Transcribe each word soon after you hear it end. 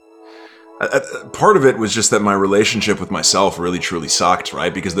Part of it was just that my relationship with myself really truly sucked,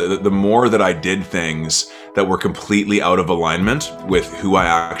 right? Because the more that I did things that were completely out of alignment with who I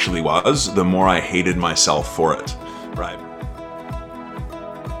actually was, the more I hated myself for it, right?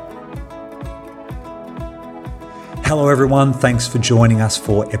 Hello everyone, thanks for joining us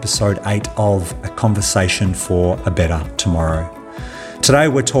for episode 8 of A Conversation for a Better Tomorrow. Today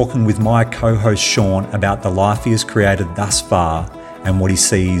we're talking with my co-host Sean about the life he has created thus far and what he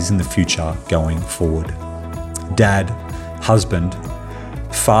sees in the future going forward. Dad, husband,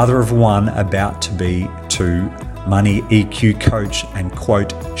 father of one about to be 2, money EQ coach and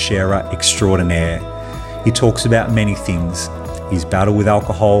quote sharer extraordinaire. He talks about many things, his battle with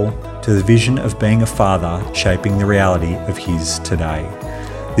alcohol to the vision of being a father shaping the reality of his today.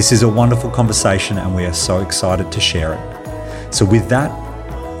 This is a wonderful conversation and we are so excited to share it. So with that,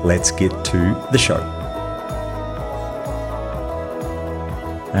 let's get to the show.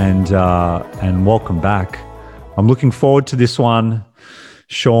 And welcome back. I'm looking forward to this one.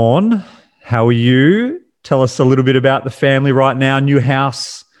 Sean, how are you? Tell us a little bit about the family right now. New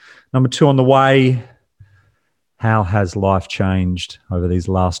house, number 2 on the way. How has life changed over these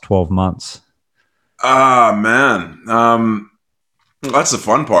last 12 months? Man. That's the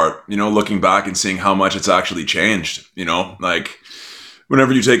fun part, looking back and seeing how much it's actually changed, like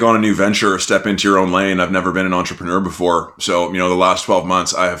whenever you take on a new venture or step into your own lane. I've never been an entrepreneur before. So, the last 12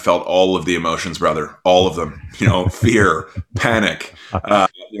 months, I have felt all of the emotions, brother, all of them, fear, panic,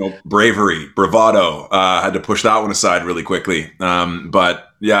 bravery, bravado. Had to push that one aside really quickly. But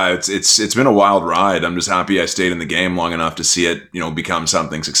yeah, it's been a wild ride. I'm just happy I stayed in the game long enough to see it, become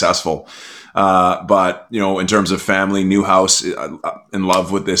something successful. But in terms of family, new house, in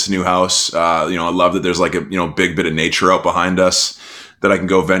love with this new house. I love that there's like a, big bit of nature out behind us that I can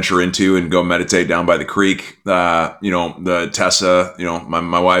go venture into and go meditate down by the creek. The Tessa,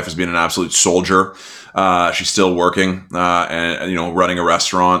 my wife has been an absolute soldier. She's still working, and running a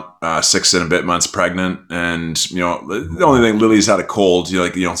restaurant, 6 and a bit months pregnant. And, the only thing, Lily's had a cold,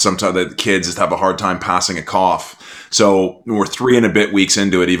 sometimes the kids just have a hard time passing a cough. So we're 3 and a bit weeks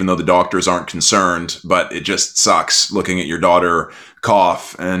into it, even though the doctors aren't concerned, but it just sucks looking at your daughter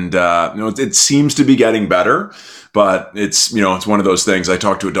cough. And, it seems to be getting better, but it's one of those things. I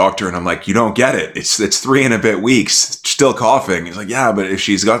talked to a doctor and I'm like, you don't get it. It's 3 and a bit weeks, still coughing. He's like, yeah, but if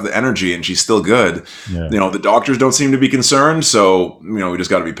she's got the energy and she's still good, the doctors don't seem to be concerned. So, we just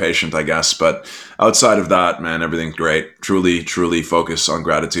got to be patient, I guess. But outside of that, man, everything's great. Truly, truly focus on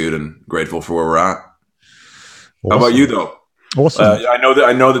gratitude and grateful for where we're at. Awesome. How about you though? Awesome. I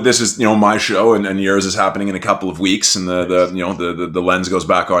know that this is my show and yours is happening in a couple of weeks, and the lens goes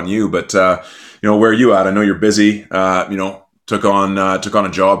back on you. But where are you at? I know you're busy. Took on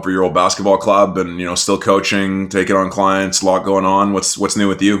a job for your old basketball club, and still coaching, taking on clients. A lot going on. What's new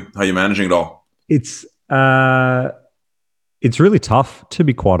with you? How are you managing it all? It's really tough, to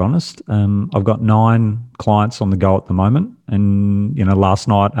be quite honest. I've got 9 clients on the go at the moment, and last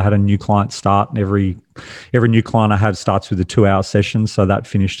night I had a new client start. And every new client I have starts with a 2-hour session, so that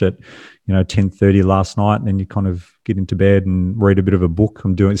finished at 10:30 last night. And then you kind of get into bed and read a bit of a book.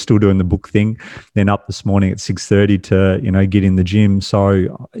 I'm still doing the book thing. Then up this morning at 6:30 to get in the gym. So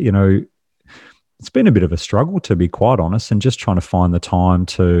it's been a bit of a struggle, to be quite honest, and just trying to find the time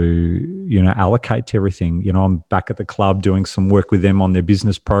to, allocate to everything. I'm back at the club doing some work with them on their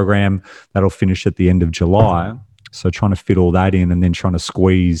business program. That'll finish at the end of July. So trying to fit all that in and then trying to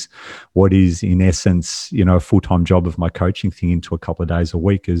squeeze what is in essence, a full-time job of my coaching thing into a couple of days a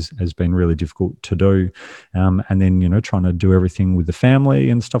week has been really difficult to do. And then, trying to do everything with the family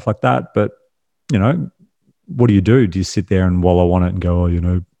and stuff like that. But, what do? Do you sit there and wallow on it and go,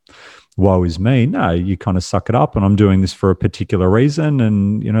 woe is me? No, you kind of suck it up, and I'm doing this for a particular reason,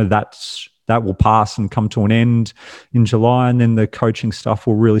 and that will pass and come to an end in July, and then the coaching stuff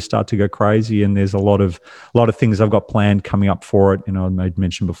will really start to go crazy. And there's a lot of things I've got planned coming up for it. I made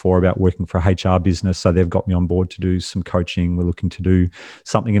mention before about working for a HR business, so they've got me on board to do some coaching. We're looking to do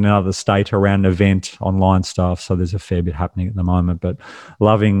something in another state around an event, online stuff. So there's a fair bit happening at the moment, but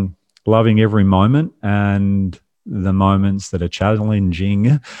loving every moment. And the moments that are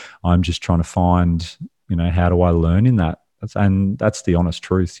challenging, I'm just trying to find, how do I learn in that? And that's the honest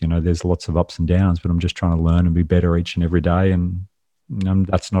truth. There's lots of ups and downs, but I'm just trying to learn and be better each and every day. And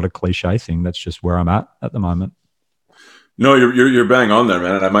that's not a cliche thing. That's just where I'm at the moment. No, you're bang on there,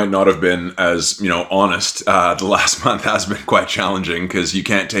 man. And I might not have been as, honest. The last month has been quite challenging because you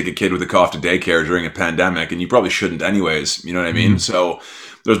can't take a kid with a cough to daycare during a pandemic, and you probably shouldn't anyways. You know what I mean? So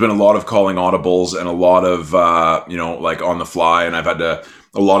there's been a lot of calling audibles and a lot of, like on the fly, and I've had to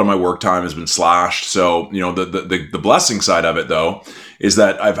a lot of my work time has been slashed. So, the blessing side of it though is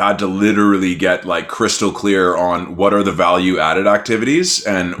that I've had to literally get like crystal clear on what are the value added activities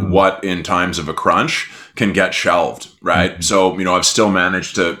and what in times of a crunch can get shelved, right? Mm-hmm. So, I've still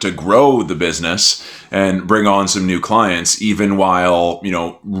managed to grow the business and bring on some new clients, even while,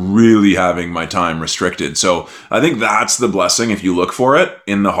 really having my time restricted. So I think that's the blessing, if you look for it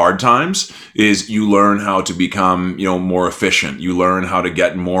in the hard times, is you learn how to become, more efficient. You learn how to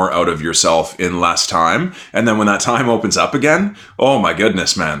get more out of yourself in less time. And then when that time opens up again, oh my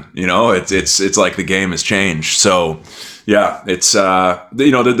goodness, man, it's like the game has changed. So yeah, it's,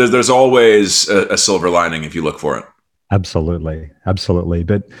 there's always a silver lining if you look for it. Absolutely, absolutely.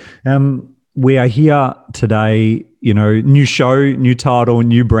 But we are here today, new show, new title,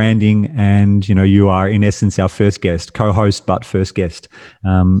 new branding, and, you are in essence our first guest, co-host, but first guest.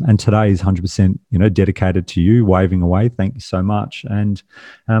 And today is 100%, dedicated to you, waving away. Thank you so much. And,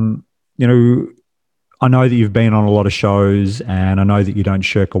 I know that you've been on a lot of shows, and I know that you don't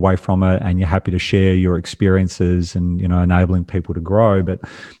shirk away from it, and you're happy to share your experiences and, enabling people to grow. But,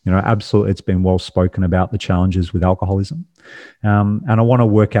 absolutely, it's been well spoken about the challenges with alcoholism. And I want to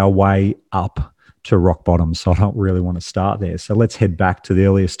work our way up to rock bottom. So I don't really want to start there. So let's head back to the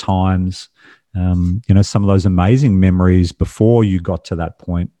earliest times, some of those amazing memories before you got to that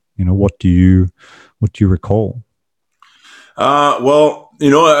point. What do you recall? Well,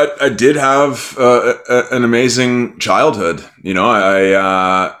 I did have an amazing childhood. There's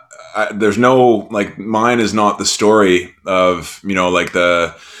no, like, mine is not the story of, like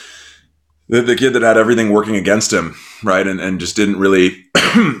the kid that had everything working against him, right? And just didn't really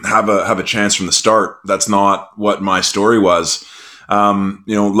have a chance from the start. That's not what my story was.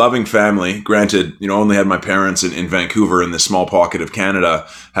 Loving family, granted, only had my parents in Vancouver in this small pocket of Canada,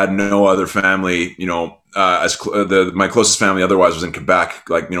 had no other family, my closest family otherwise was in Quebec,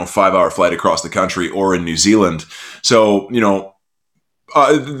 like, 5-hour flight across the country, or in New Zealand. So,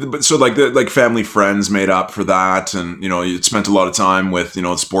 like family friends made up for that. And, you spent a lot of time with,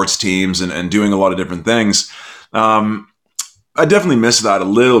 sports teams and doing a lot of different things. I definitely miss that a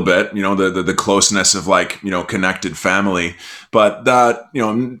little bit, the closeness of, like, connected family, but that,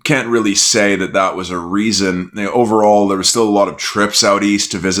 can't really say that was a reason. Overall, there was still a lot of trips out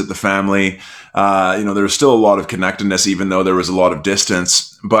east to visit the family. There was still a lot of connectedness, even though there was a lot of distance.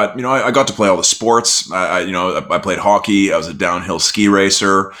 But, I got to play all the sports. I played hockey. I was a downhill ski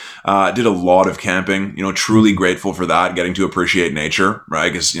racer. Did a lot of camping, truly grateful for that, getting to appreciate nature,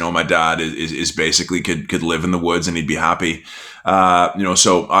 right? Because, my dad is basically could live in the woods and he'd be happy.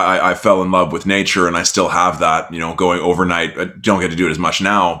 So I fell in love with nature, and I still have that, going overnight. I don't get to do it as much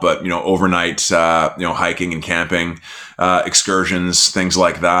now, but, overnight, hiking and camping, excursions, things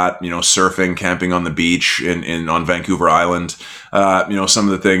like that, surfing, camping on the beach on Vancouver Island, some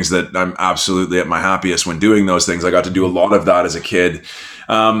of the things that I'm absolutely at my happiest when doing those things. I got to do a lot of that as a kid.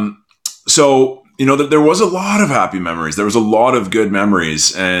 So, there was a lot of happy memories. There was a lot of good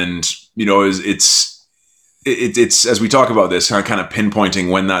memories, and, it's as we talk about this, kind of pinpointing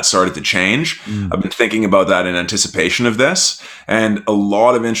when that started to change. I've been thinking about that in anticipation of this, and a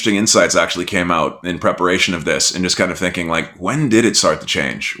lot of interesting insights actually came out in preparation of this, and just kind of thinking, like, when did it start to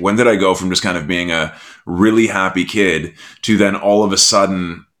change? When did I go from just kind of being a really happy kid to then all of a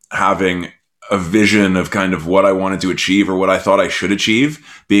sudden having a vision of kind of what I wanted to achieve, or what I thought I should achieve,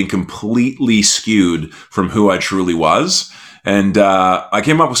 being completely skewed from who I truly was? And I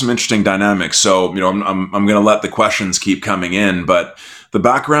came up with some interesting dynamics. So, I'm going to let the questions keep coming in, but the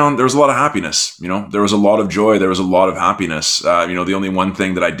background, there was a lot of happiness. There was a lot of joy. There was a lot of happiness. The only one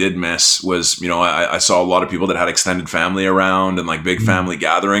thing that I did miss was, I saw a lot of people that had extended family around and, like, big family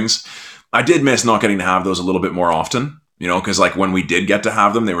gatherings. I did miss not getting to have those a little bit more often. Because, like, when we did get to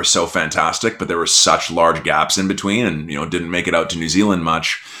have them, they were so fantastic, but there were such large gaps in between, and, didn't make it out to New Zealand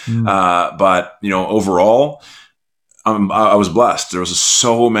much. But, overall, I was blessed. There was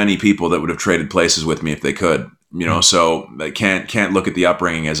so many people that would have traded places with me if they could, so they can't look at the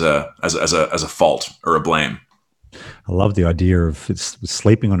upbringing as a fault or a blame. I love the idea of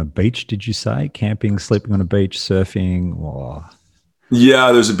sleeping on a beach. Did you say camping, sleeping on a beach, surfing? Oh.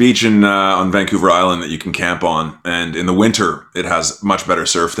 Yeah, there's a beach on Vancouver Island that you can camp on, and in the winter it has much better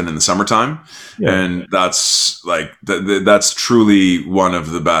surf than in the summertime. Yeah. And that's like that's truly one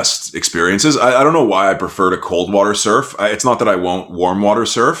of the best experiences. I don't know why I prefer to cold water surf. It's not that I won't warm water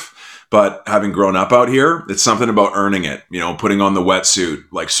surf, but having grown up out here, it's something about earning it, putting on the wetsuit,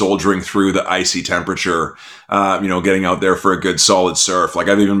 like soldiering through the icy temperature, getting out there for a good solid surf. Like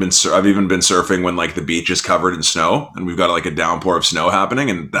I've even been surfing when, like, the beach is covered in snow and we've got, like, a downpour of snow happening.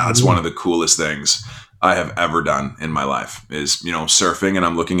 And that's one of the coolest things I have ever done in my life is, surfing and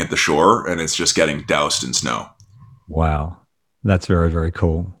I'm looking at the shore and it's just getting doused in snow. Wow. That's very, very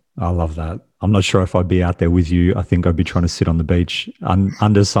cool. I love that. I'm not sure if I'd be out there with you. I think I'd be trying to sit on the beach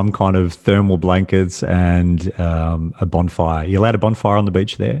under some kind of thermal blankets and a bonfire. You allowed a bonfire on the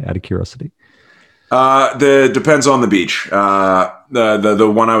beach there, out of curiosity? The depends on the beach.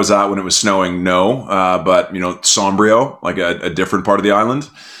 The one I was at when it was snowing, no. But Sombrio, like a different part of the island,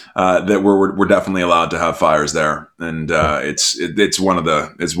 that we're definitely allowed to have fires there, and it's one of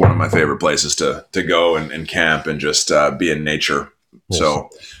my favorite places to go and camp and just be in nature. Awesome. So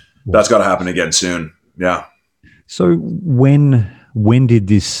that's Awesome. got to happen again soon. Yeah. So when did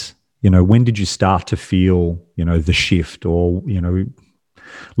this, when did you start to feel, the shift or,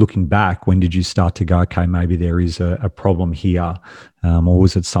 looking back, when did you start to go, okay, maybe there is a problem here? Or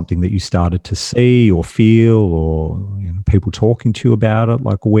was it something that you started to see or feel or people talking to you about it?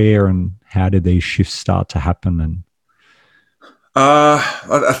 Like where and how did these shifts start to happen? And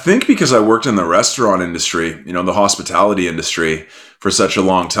I think because I worked in the restaurant industry, the hospitality industry for such a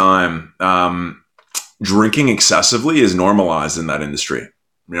long time, drinking excessively is normalized in that industry.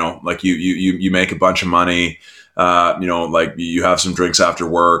 Like you make a bunch of money. Like you have some drinks after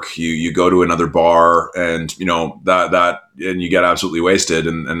work, you go to another bar and, and you get absolutely wasted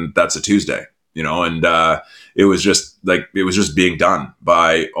and that's a Tuesday, and, it was just being done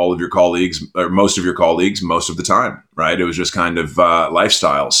by all of your colleagues or most of your colleagues, most of the time. Right. It was just kind of,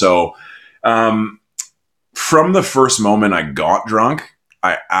 lifestyle. So, from the first moment I got drunk,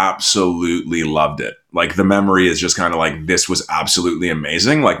 I absolutely loved it. Like the memory is just kind of like, this was absolutely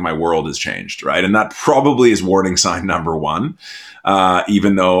amazing. Like my world has changed. Right. And that probably is warning sign number one.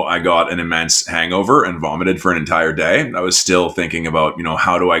 Even though I got an immense hangover and vomited for an entire day, I was still thinking about,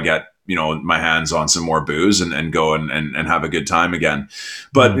 how do I get, my hands on some more booze and go and have a good time again.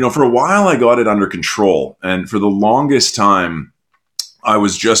 But, mm, for a while I got it under control. And for the longest time, I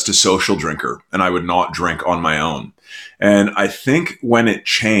was just a social drinker and I would not drink on my own. And I think when it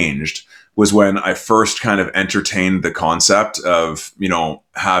changed was when I first kind of entertained the concept of,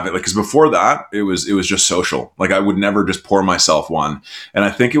 having like, cause before that it was just social. Like I would never just pour myself one. And I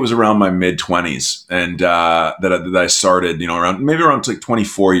think it was around my mid 20s and, that I started, around like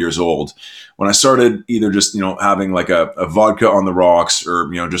 24 years old when I started either just, having like a vodka on the rocks or,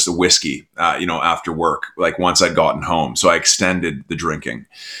 just a whiskey, after work, like once I'd gotten home. So I extended the drinking.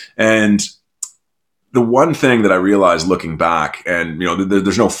 And the one thing that I realized looking back, and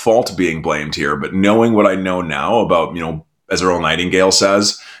there's no fault being blamed here, but knowing what I know now about, as Earl Nightingale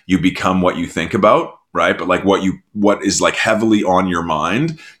says, you become what you think about, right? But like what is like heavily on your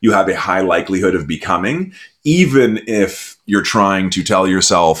mind, you have a high likelihood of becoming, even if you're trying to tell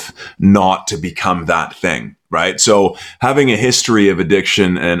yourself not to become that thing. Right. So having a history of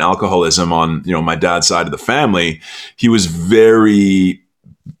addiction and alcoholism on, my dad's side of the family, he was very,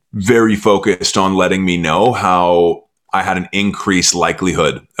 very focused on letting me know how I had an increased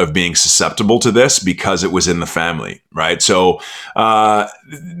likelihood of being susceptible to this because it was in the family, right? So,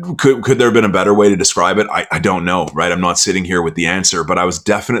 could there have been a better way to describe it? I don't know, right? I'm not sitting here with the answer, but I was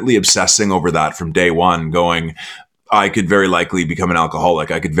definitely obsessing over that from day one, going, I could very likely become an alcoholic.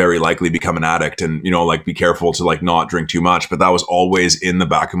 I could very likely become an addict and, like be careful to like not drink too much. But that was always in the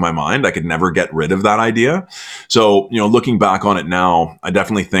back of my mind. I could never get rid of that idea. So, looking back on it now, I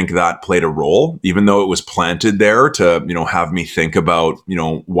definitely think that played a role, even though it was planted there to, have me think about,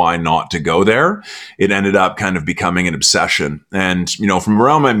 why not to go there. It ended up kind of becoming an obsession. And, from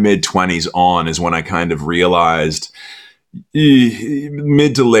around my mid 20s on is when I kind of realized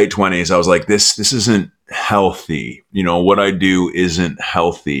mid to late 20s, I was like, this isn't healthy. What I do isn't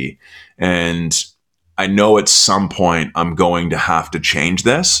healthy. And I know at some point I'm going to have to change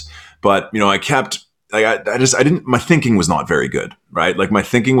this. But, I kept, like, I didn't, my thinking was not very good, right? Like my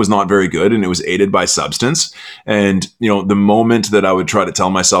thinking was not very good and it was aided by substance. And, the moment that I would try to tell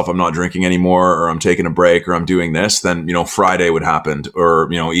myself I'm not drinking anymore or I'm taking a break or I'm doing this, then, Friday would happen or,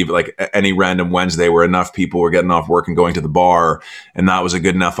 even like any random Wednesday where enough people were getting off work and going to the bar. And that was a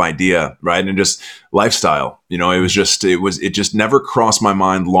good enough idea, right? And just lifestyle, it just never crossed my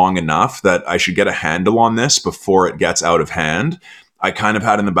mind long enough that I should get a handle on this before it gets out of hand. I kind of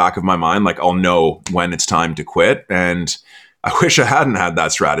had in the back of my mind, like, I'll know when it's time to quit. And I wish I hadn't had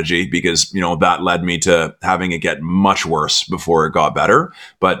that strategy because, that led me to having it get much worse before it got better.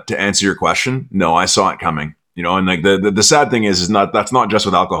 But to answer your question, no, I saw it coming. And like the sad thing is that's not just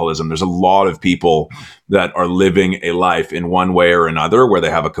with alcoholism. There's a lot of people that are living a life in one way or another where they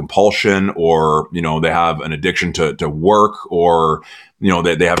have a compulsion, or, they have an addiction to work, or,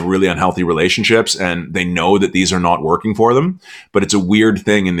 they have really unhealthy relationships, and they know that these are not working for them. But it's a weird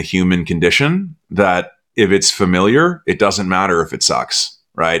thing in the human condition that if it's familiar, it doesn't matter if it sucks,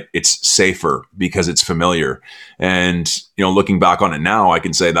 right? It's safer because it's familiar. And, looking back on it now, I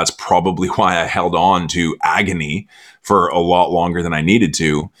can say that's probably why I held on to agony for a lot longer than I needed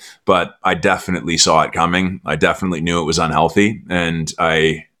to. But I definitely saw it coming. I definitely knew it was unhealthy, and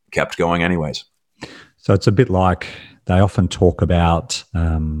I kept going anyways. So it's a bit like they often talk about,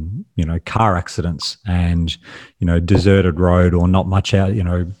 car accidents and, deserted road or not much out,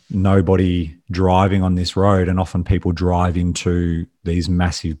 nobody driving on this road. And often people drive into these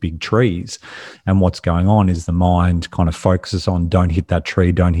massive big trees. And what's going on is the mind kind of focuses on don't hit that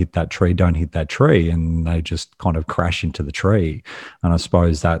tree, don't hit that tree, don't hit that tree. And they just kind of crash into the tree. And I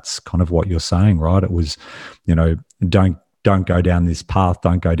suppose that's kind of what you're saying, right? It was, don't go down this path,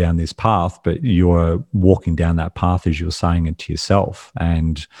 don't go down this path, but you're walking down that path as you're saying it to yourself.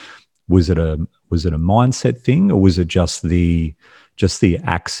 And was it a mindset thing, or was it just the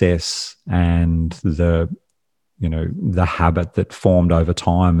access and the habit that formed over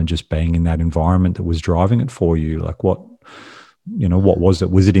time and just being in that environment that was driving it for you? Like what was it?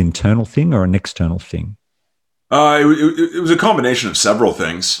 Was it an internal thing or an external thing? It was a combination of several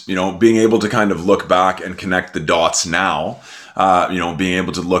things, being able to kind of look back and connect the dots now, being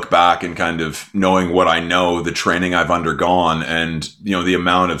able to look back and kind of knowing what I know, the training I've undergone, and, the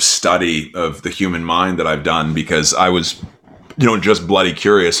amount of study of the human mind that I've done, because I was, just bloody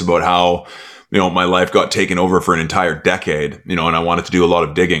curious about how, my life got taken over for an entire decade, and I wanted to do a lot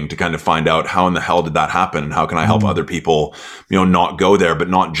of digging to kind of find out how in the hell did that happen, and how can I help other people, not go there, but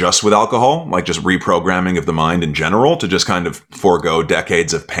not just with alcohol, like just reprogramming of the mind in general, to just kind of forego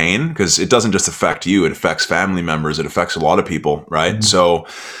decades of pain, because it doesn't just affect you, it affects family members, it affects a lot of people, right? Mm-hmm. So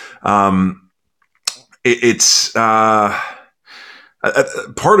it's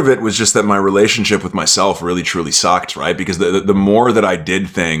part of it was just that my relationship with myself really truly sucked, right? Because the more that I did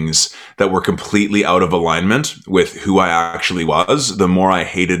things that were completely out of alignment with who I actually was, the more I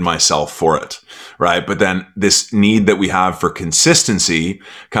hated myself for it, right? But then this need that we have for consistency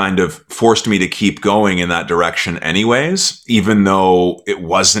kind of forced me to keep going in that direction anyways, even though it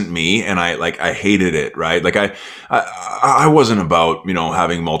wasn't me, and I hated it, right? Like I wasn't about,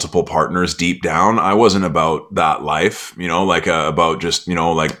 having multiple partners deep down. I wasn't about that life, about just,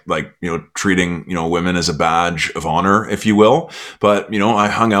 treating, women as a badge of honor, if you will. But, I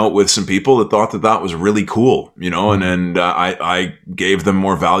hung out with some people that thought that was really cool, and I gave them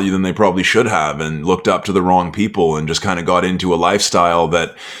more value than they probably should have, and looked up to the wrong people, and just kind of got into a lifestyle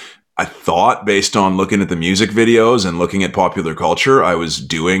that I thought, based on looking at the music videos and looking at popular culture, I was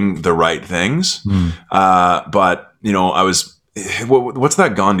doing the right things. But, I was, what's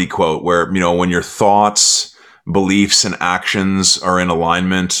that Gandhi quote where, when your thoughts, beliefs, and actions are in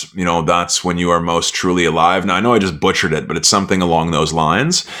alignment, that's when you are most truly alive. Now, I know I just butchered it, but it's something along those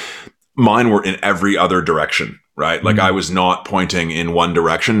lines. Mine were in every other direction, right? Like I was not pointing in one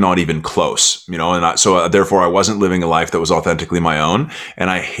direction, not even close, and so therefore I wasn't living a life that was authentically my own. And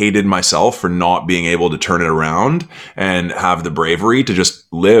I hated myself for not being able to turn it around and have the bravery to just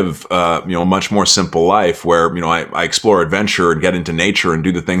live, a much more simple life where, I explore adventure and get into nature and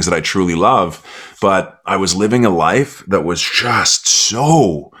do the things that I truly love. But I was living a life that was just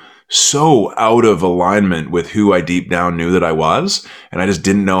so out of alignment with who I deep down knew that I was. And I just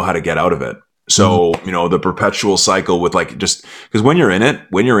didn't know how to get out of it. So, the perpetual cycle with just because when you're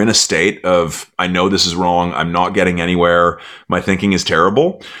in a state of, I know this is wrong, I'm not getting anywhere, my thinking is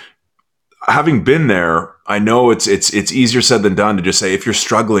terrible. Having been there, I know it's easier said than done to just say, if you're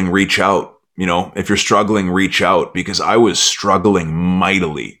struggling, reach out. If you're struggling, reach out, because I was struggling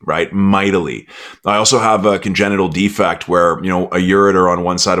mightily, right? Mightily. I also have a congenital defect where, a ureter on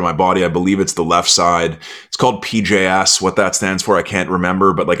one side of my body, I believe it's the left side. It's called PJS. What that stands for, I can't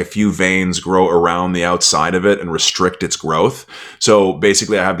remember, but a few veins grow around the outside of it and restrict its growth. So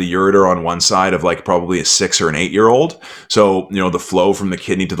basically I have the ureter on one side of probably a 6 or an 8-year-old. So, the flow from the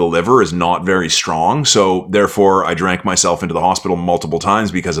kidney to the liver is not very strong. So therefore I drank myself into the hospital multiple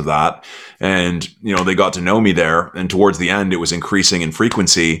times because of that. And, they got to know me there. And towards the end, it was increasing in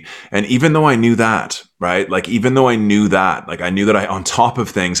frequency. And even though I knew that, right? I knew that I, on top of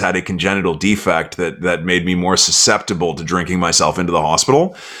things, had a congenital defect that made me more susceptible to drinking myself into the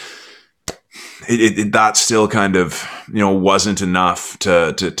hospital. that still kind of, wasn't enough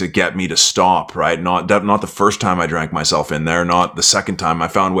to get me to stop, right? Not the first time I drank myself in there, not the second time. I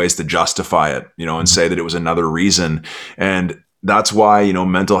found ways to justify it, and say that it was another reason. And that's why,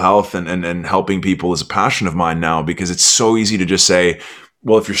 mental health and helping people is a passion of mine now, because it's so easy to just say,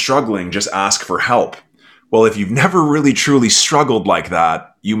 well, if you're struggling, just ask for help. Well, if you've never really truly struggled like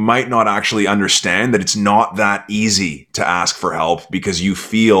that, you might not actually understand that it's not that easy to ask for help, because you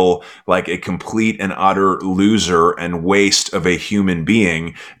feel like a complete and utter loser and waste of a human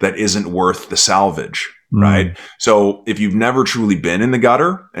being that isn't worth the salvage, right? So if you've never truly been in the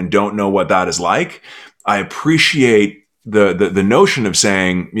gutter and don't know what that is like, I appreciate the notion of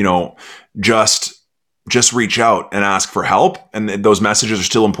saying, just reach out and ask for help. And those messages are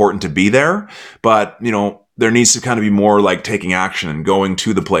still important to be there. But, there needs to kind of be more like taking action and going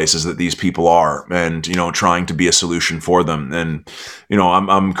to the places that these people are and, trying to be a solution for them. And,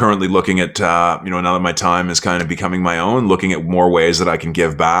 I'm currently looking at, now that my time is kind of becoming my own, looking at more ways that I can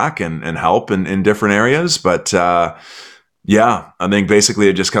give back and help in different areas. But, yeah, I think basically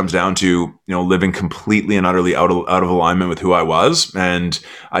it just comes down to, living completely and utterly out of alignment with who I was. And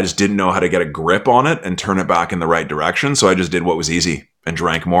I just didn't know how to get a grip on it and turn it back in the right direction. So I just did what was easy and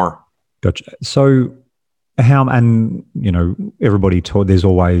drank more. Gotcha. So everybody taught there's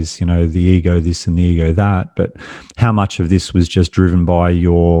always, the ego this and the ego that, but how much of this was just driven by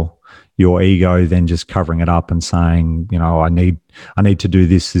your ego then just covering it up and saying, I need to do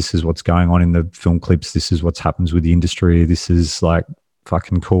this. This is what's going on in the film clips. This is what happens with the industry. This is like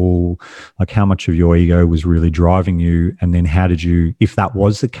fucking cool. Like, how much of your ego was really driving you? And then how did you, if that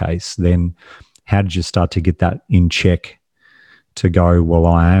was the case, then how did you start to get that in check to go, well,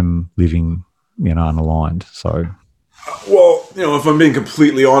 I am living, unaligned? So, well, if I'm being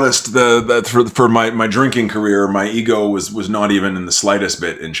completely honest, for my drinking career, my ego was not even in the slightest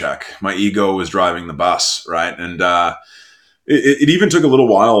bit in check. My ego was driving the bus, right? And it even took a little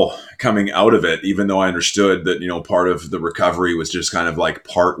while coming out of it, even though I understood that, part of the recovery was just kind of like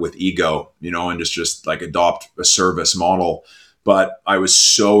part with ego, and just like adopt a service model. But I was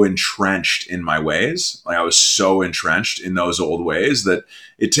so entrenched in my ways. Like, I was so entrenched in those old ways that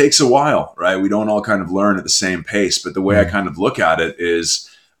it takes a while, right? We don't all kind of learn at the same pace. But the way I kind of look at it is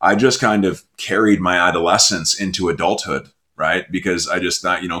I just kind of carried my adolescence into adulthood, right? Because I just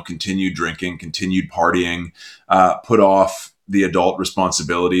thought, continued drinking, continued partying, put off the adult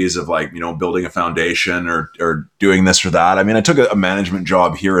responsibilities of like, building a foundation or doing this or that. I mean, I took a management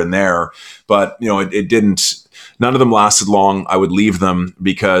job here and there, but, it didn't. None of them lasted long. I would leave them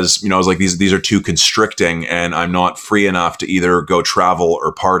because, I was like, these are too constricting and I'm not free enough to either go travel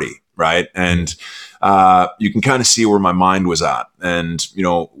or party. Right. And you can kind of see where my mind was at. And,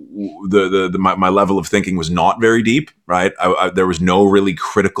 my level of thinking was not very deep. Right. There was no really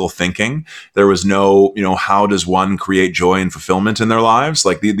critical thinking. There was no, how does one create joy and fulfillment in their lives?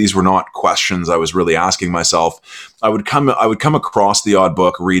 Like these were not questions I was really asking myself. I would come across the odd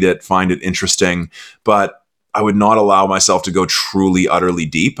book, read it, find it interesting, but I would not allow myself to go truly, utterly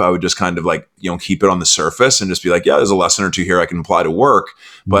deep. I would just kind of like, keep it on the surface and just be like, yeah, there's a lesson or two here I can apply to work.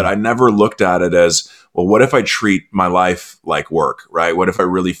 But I never looked at it as, well, what if I treat my life like work, right? What if I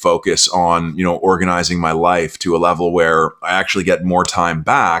really focus on, organizing my life to a level where I actually get more time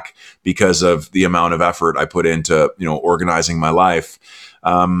back because of the amount of effort I put into, organizing my life.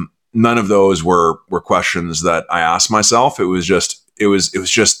 None of those were questions that I asked myself. It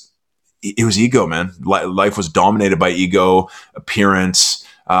was ego, man. Life was dominated by ego, appearance,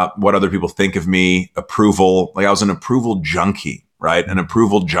 what other people think of me, approval. Like I was an approval junkie, right? An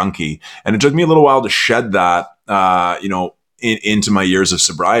approval junkie. And it took me a little while to shed that, into my years of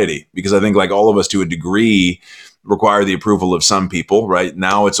sobriety, because I think like all of us to a degree require the approval of some people, right?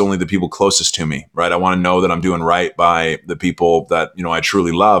 Now it's only the people closest to me, right? I want to know that I'm doing right by the people that, I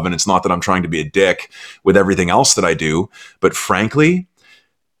truly love. And it's not that I'm trying to be a dick with everything else that I do, but frankly,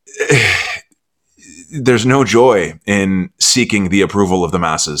 there's no joy in seeking the approval of the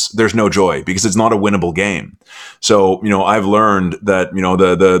masses. There's no joy because it's not a winnable game. So, I've learned that,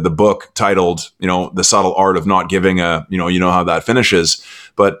 the book titled, The Subtle Art of Not Giving a, how that finishes.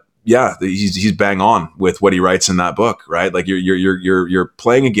 But yeah, he's bang on with what he writes in that book, right? Like you're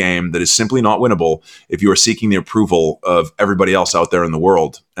playing a game that is simply not winnable if you are seeking the approval of everybody else out there in the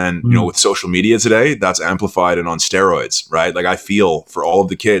world. And, with social media today, that's amplified and on steroids, right? Like I feel for all of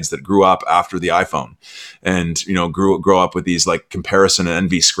the kids that grew up after the iPhone and, grow up with these like comparison and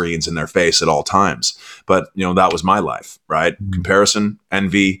envy screens in their face at all times. But, that was my life, right? Comparison,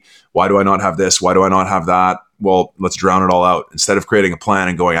 envy. Why do I not have this? Why do I not have that? Well, let's drown it all out. Instead of creating a plan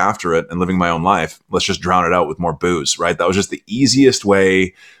and going after it and living my own life, let's just drown it out with more booze, right? That was just the easiest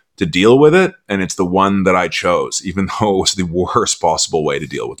way to deal with it, and it's the one that I chose, even though it was the worst possible way to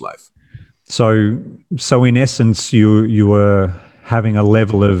deal with life. So in essence, you were having a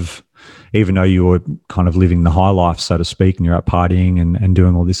level of, even though you were kind of living the high life, so to speak, and you're out partying and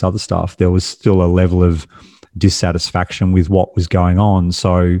doing all this other stuff, there was still a level of dissatisfaction with what was going on.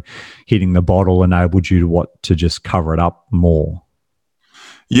 So hitting the bottle enabled you to just cover it up more.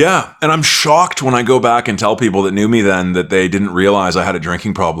 Yeah. And I'm shocked when I go back and tell people that knew me then that they didn't realize I had a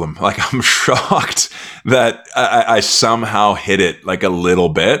drinking problem. Like, I'm shocked that I somehow hit it like a little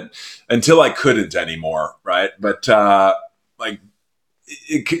bit until I couldn't anymore. Right. But, and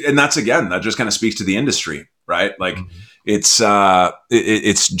that's, again, that just kind of speaks to the industry, right? Like, it's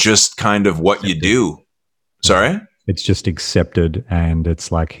just kind of what you do. Sorry? It's just accepted, and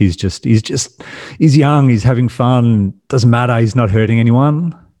it's like he's young, he's having fun, doesn't matter, he's not hurting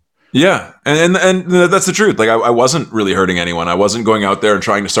anyone. Yeah, and that's the truth. Like, I wasn't really hurting anyone. I wasn't going out there and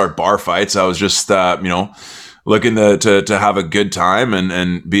trying to start bar fights. I was just looking to have a good time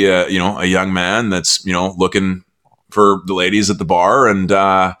and be a young man that's looking for the ladies at the bar. And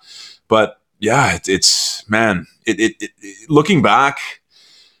but yeah, it's man, it looking back,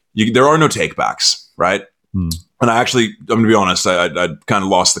 there are no takebacks, right? And I'm going to be honest, I kind of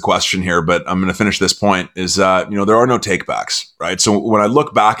lost the question here, but I'm going to finish this point is, there are no takebacks, right? So when I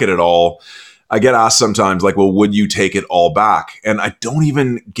look back at it all, I get asked sometimes like, well, would you take it all back? And I don't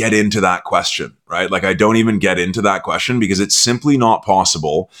even get into that question, right? Like, I don't even get into that question because it's simply not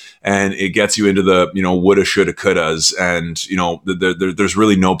possible. And it gets you into the, woulda, shoulda, couldas. And, there's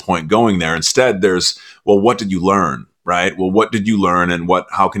really no point going there. Instead, there's, well, what did you learn? Right? Well, what did you learn, and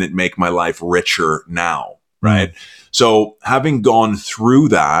how can it make my life richer now? Right. So having gone through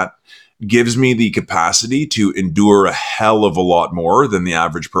that gives me the capacity to endure a hell of a lot more than the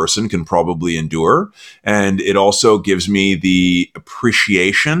average person can probably endure. And it also gives me the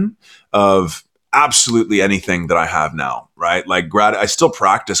appreciation of absolutely anything that I have now. Right. Like I still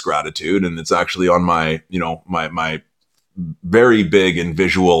practice gratitude, and it's actually on my, my very big and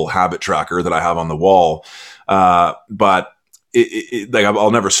visual habit tracker that I have on the wall. But like, I'll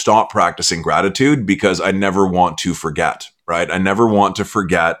never stop practicing gratitude because I never want to forget, right? I never want to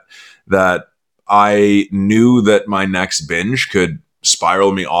forget that I knew that my next binge could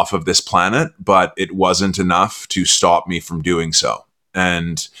spiral me off of this planet, but it wasn't enough to stop me from doing so.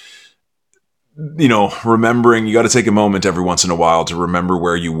 And, remembering, you got to take a moment every once in a while to remember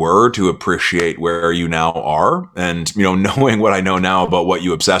where you were, to appreciate where you now are. And, knowing what I know now about what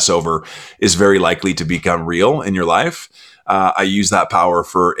you obsess over is very likely to become real in your life. I use that power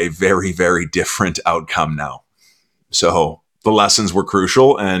for a very, very different outcome now. So the lessons were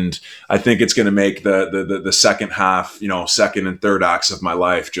crucial, and I think it's going to make the second half, second and third acts of my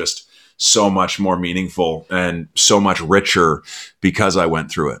life just so much more meaningful and so much richer because I went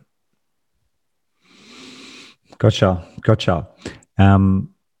through it. Gotcha.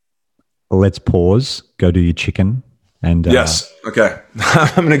 Let's pause. Go do your chicken. And yes. Okay.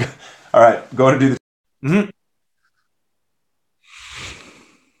 I'm gonna go. All right. Going to do the. Mm-hmm.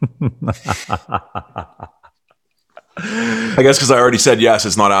 I guess because I already said yes,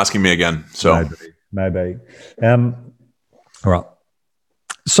 it's not asking me again. So maybe. All right.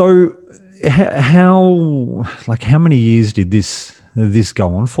 So how many years did this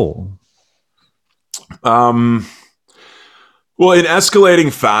go on for? Well, in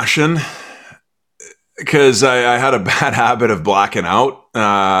escalating fashion, because I had a bad habit of blacking out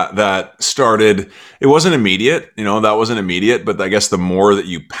that started, it wasn't immediate, that wasn't immediate, but I guess the more that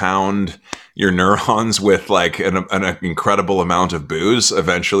you pound your neurons with like an incredible amount of booze,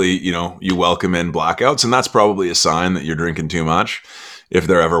 eventually, you welcome in blackouts. And that's probably a sign that you're drinking too much, if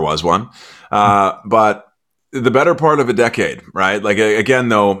there ever was one. But the better part of a decade, right? Like, again,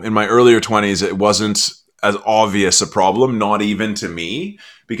 though, in my earlier 20s, it wasn't as obvious a problem, not even to me,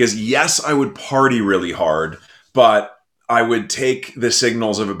 because yes, I would party really hard, but I would take the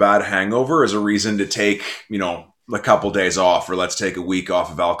signals of a bad hangover as a reason to take, a couple days off, or let's take a week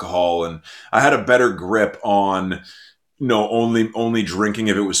off of alcohol. And I had a better grip on, only drinking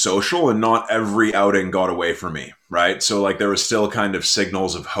if it was social, and not every outing got away from me. Right. So like, there was still kind of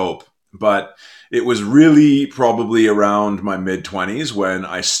signals of hope, but it was really probably around my mid-20s when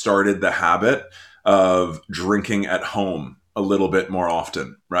I started the habit of drinking at home a little bit more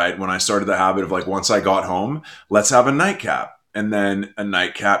often, right? When I started the habit of like, once I got home, let's have a nightcap. And then a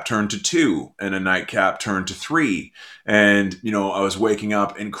nightcap turned to 2, and a nightcap turned to 3. And, I was waking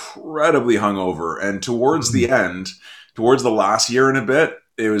up incredibly hungover. And towards the end, towards the last year and a bit,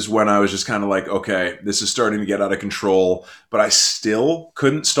 it was when I was just kind of like, okay, this is starting to get out of control, but I still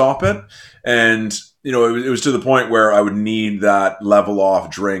couldn't stop it. And, it was to the point where I would need that level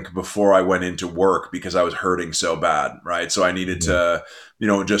off drink before I went into work because I was hurting so bad, right? So I needed to,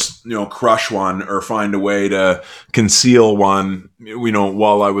 just, crush one or find a way to conceal one,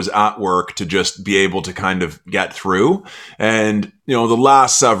 while I was at work to just be able to kind of get through. And, the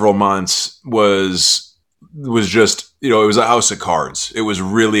last several months was just, it was a house of cards. It was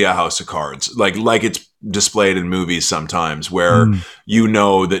really a house of cards, like it's displayed in movies sometimes, where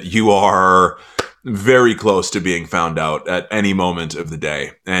that you are very close to being found out at any moment of the day.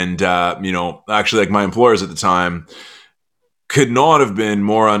 And actually, like, my employers at the time could not have been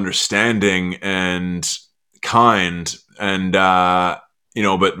more understanding and kind. And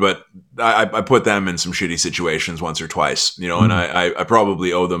but I put them in some shitty situations once or twice, and I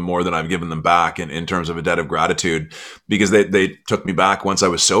probably owe them more than I've given them back in terms of a debt of gratitude, because they took me back once I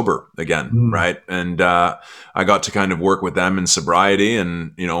was sober again, right? And I got to kind of work with them in sobriety,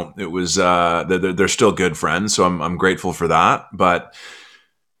 and it was they're still good friends, so I'm grateful for that. But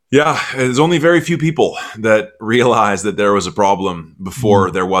yeah, there's only very few people that realize that there was a problem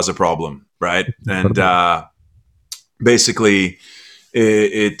before there was a problem, right? And basically,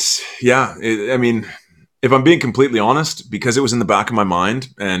 I mean, if I'm being completely honest, because it was in the back of my mind,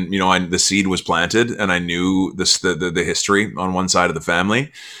 and the seed was planted, and I knew the history on one side of the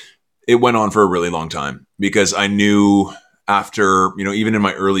family, it went on for a really long time, because I knew after, even in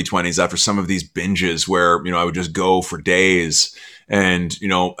my early 20s, after some of these binges where, I would just go for days and,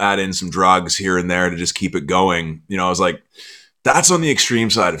 add in some drugs here and there to just keep it going, I was like, that's on the extreme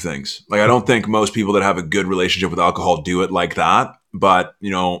side of things. Like, I don't think most people that have a good relationship with alcohol do it like that, but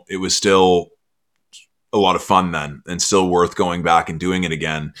it was still a lot of fun then, and still worth going back and doing it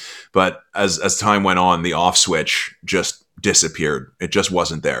again. But as time went on, the off switch just disappeared. It just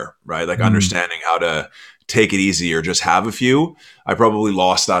wasn't there, right? Like, understanding how to take it easy or just have a few. I probably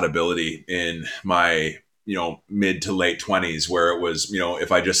lost that ability in my, mid to late 20s, where it was,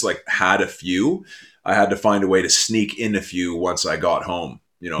 if I just like had a few, I had to find a way to sneak in a few once I got home,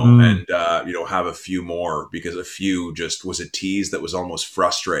 and, have a few more, because a few just was a tease that was almost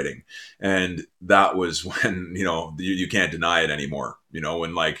frustrating. And that was when, you can't deny it anymore,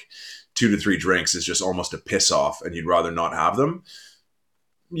 when like 2 to 3 drinks is just almost a piss off and you'd rather not have them.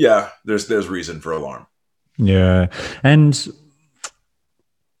 Yeah, there's reason for alarm. Yeah. And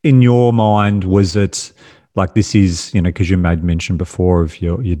in your mind, was it like, this is, because you made mention before of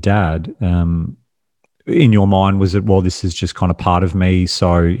your dad, in your mind, was it, well, this is just kind of part of me,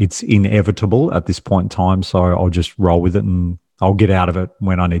 so it's inevitable at this point in time, so I'll just roll with it and I'll get out of it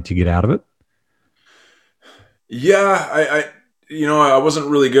when I need to get out of it? Yeah, I wasn't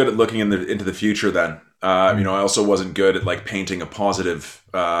really good at looking into the future then. I also wasn't good at like painting a positive,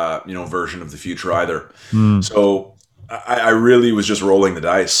 version of the future either. So I really was just rolling the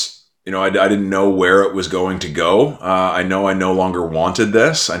dice. I didn't know where it was going to go. I know I no longer wanted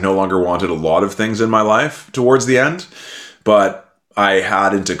this. I no longer wanted a lot of things in my life towards the end, but I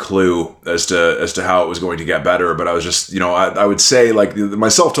hadn't a clue as to how it was going to get better. But I was just, I would say, like, my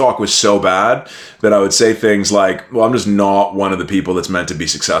self-talk was so bad that I would say things like, well, I'm just not one of the people that's meant to be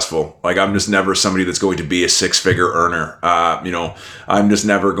successful. Like, I'm just never somebody that's going to be a 6-figure earner. I'm just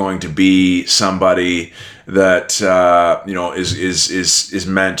never going to be somebody that, is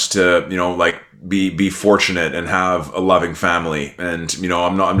meant to, like, be fortunate and have a loving family. And,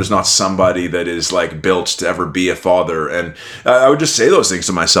 I'm just not somebody that is like built to ever be a father. And I would just say those things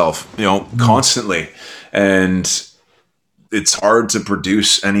to myself, constantly. And it's hard to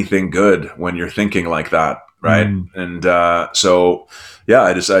produce anything good when you're thinking like that. Right. And, so yeah,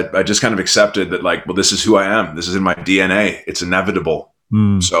 I just kind of accepted that, like, well, this is who I am. This is in my DNA. It's inevitable.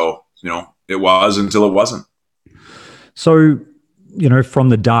 So, it was until it wasn't. So, from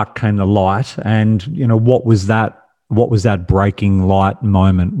the dark came the light, and what was that breaking light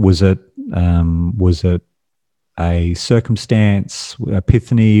moment? Was it a circumstance,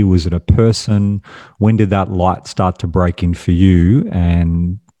 epiphany? Was it a person? When did that light start to break in for you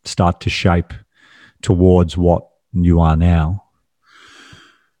and start to shape towards what you are now?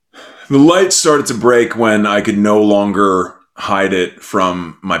 The light started to break when I could no longer hide it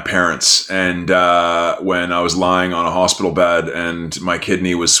from my parents. And when I was lying on a hospital bed and my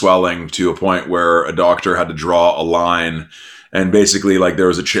kidney was swelling to a point where a doctor had to draw a line, and basically, like, there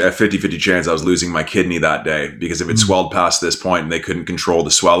was a 50-50 chance I was losing my kidney that day, because if it swelled past this point and they couldn't control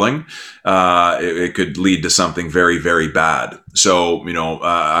the swelling, it could lead to something very, very bad. So,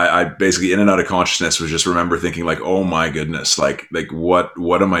 I basically in and out of consciousness was just remember thinking like, oh my goodness, like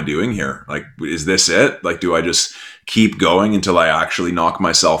what am I doing here? Like, is this it? Like, do I just keep going until I actually knock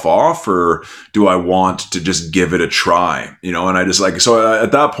myself off, or do I want to just give it a try? And I just like, so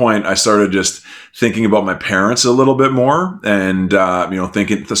at that point I started just thinking about my parents a little bit more, and,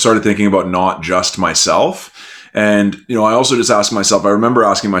 started thinking about not just myself. And, I also just asked myself, I remember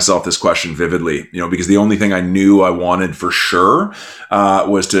asking myself this question vividly, because the only thing I knew I wanted for sure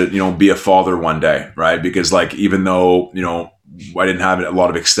was to, be a father one day, right? Because like, even though, I didn't have a lot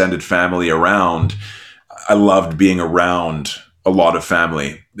of extended family around, I loved being around a lot of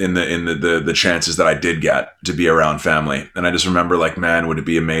family in the chances that I did get to be around family. And I just remember like, man, would it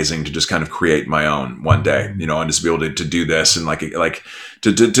be amazing to just kind of create my own one day, and just be able to do this, and like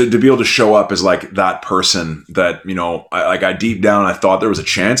to be able to show up as like that person that, I deep down, I thought there was a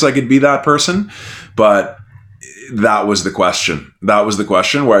chance I could be that person, but that was the question. That was the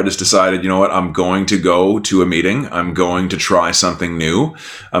question where I just decided, what, I'm going to go to a meeting. I'm going to try something new.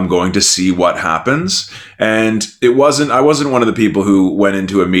 I'm going to see what happens. And I wasn't one of the people who went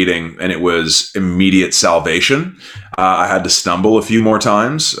into a meeting and it was immediate salvation. I had to stumble a few more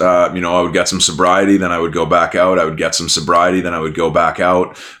times. I would get some sobriety, then I would go back out. I would get some sobriety, then I would go back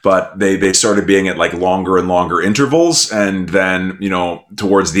out. But they started being at like longer and longer intervals. And then,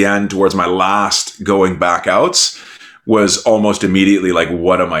 towards the end, towards my last going back outs, was almost immediately like,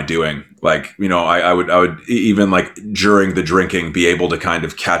 what am I doing? Like, I would even like during the drinking be able to kind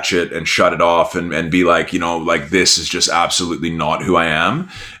of catch it and shut it off and be like, like this is just absolutely not who I am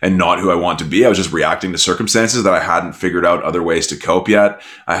and not who I want to be. I was just reacting to circumstances that I hadn't figured out other ways to cope yet.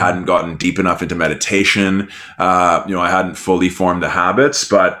 I hadn't gotten deep enough into meditation. I hadn't fully formed the habits,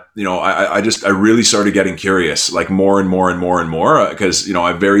 but I really started getting curious, like more and more and more and more, because,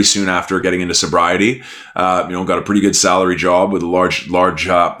 I very soon after getting into sobriety, got a pretty good salary job with a large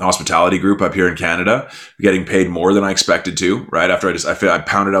hospitality group up here in Canada, getting paid more than I expected to, right? After I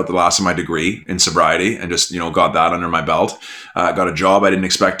pounded out the last of my degree in sobriety and just, got that under my belt, got a job I didn't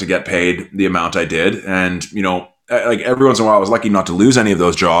expect to get paid the amount I did. And, like every once in a while, I was lucky not to lose any of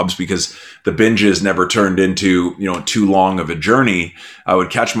those jobs because the binges never turned into, too long of a journey. I would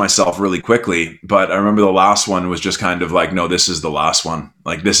catch myself really quickly. But I remember the last one was just kind of like, no, this is the last one.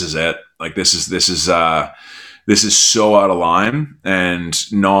 Like, this is it. Like, this is so out of line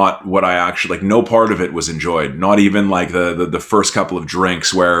and not what I actually like. No part of it was enjoyed. Not even like the first couple of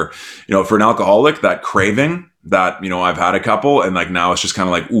drinks where, for an alcoholic, that craving that, I've had a couple and like now it's just kind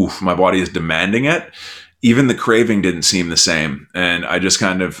of like, oof, my body is demanding it. Even the craving didn't seem the same. And I just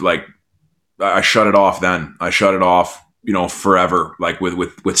kind of like, I shut it off then. I shut it off, forever, like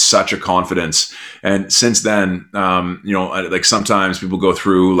with such a confidence. And since then, like sometimes people go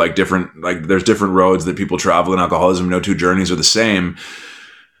through like different, like there's different roads that people travel in alcoholism. No two journeys are the same.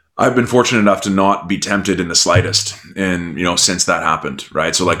 I've been fortunate enough to not be tempted in the slightest and, since that happened,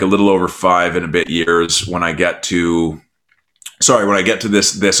 right? So like a little over 5 and a bit years when I get to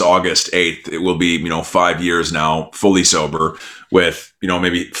this August 8th, it will be, 5 years now, fully sober with,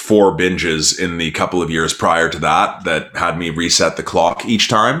 maybe 4 binges in the couple of years prior to that had me reset the clock each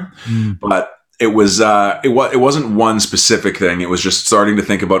time. But it wasn't one specific thing. It was just starting to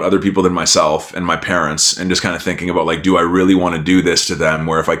think about other people than myself and my parents and just kind of thinking about like, do I really want to do this to them?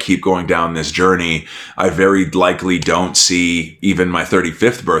 Where if I keep going down this journey, I very likely don't see even my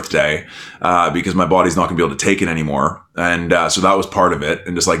 35th birthday because my body's not going to be able to take it anymore. And so that was part of it.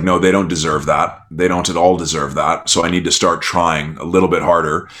 And just like, no, they don't deserve that. They don't at all deserve that. So I need to start trying a little bit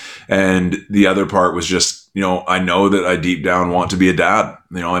harder. And the other part was just, I know that I deep down want to be a dad.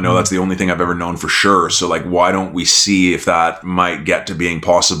 I know that's the only thing I've ever known for sure. So like, why don't we see if that might get to being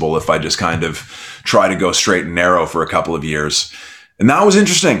possible if I just kind of try to go straight and narrow for a couple of years? And that was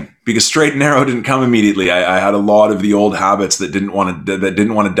interesting because straight and narrow didn't come immediately. I had a lot of the old habits that didn't want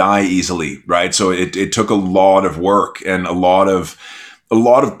to die easily, right? So it took a lot of work and a lot of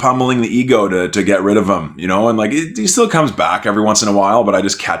pummeling the ego to get rid of them, and like it still comes back every once in a while, but I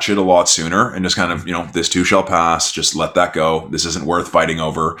just catch it a lot sooner and just kind of, this too shall pass. Just let that go. This isn't worth fighting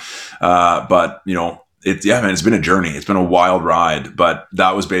over. But it's been a journey. It's been a wild ride, but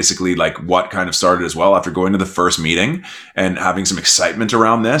that was basically like what kind of started as well after going to the first meeting and having some excitement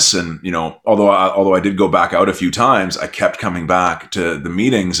around this. And, although I did go back out a few times, I kept coming back to the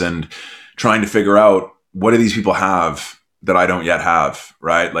meetings and trying to figure out what do these people have that I don't yet have,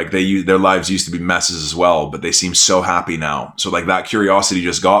 right? Like their lives used to be messes as well, but they seem so happy now. So like that curiosity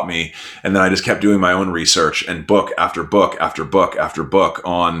just got me. And then I just kept doing my own research and book after book after book after book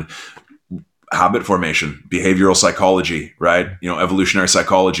on habit formation, behavioral psychology, right? Evolutionary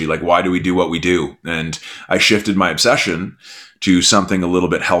psychology, like why do we do what we do? And I shifted my obsession to something a little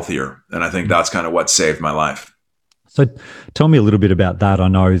bit healthier. And I think that's kind of what saved my life. So tell me a little bit about that. I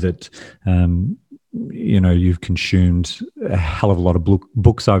know that, you've consumed a hell of a lot of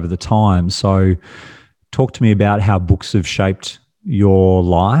books over the time. So talk to me about how books have shaped your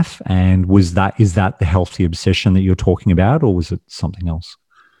life, and is that the healthy obsession that you're talking about, or was it something else?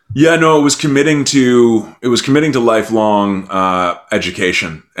 Yeah, no, it was committing to lifelong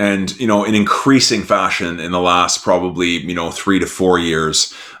education, and in increasing fashion in the last probably 3 to 4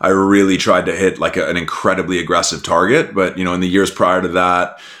 years, I really tried to hit like an incredibly aggressive target. But in the years prior to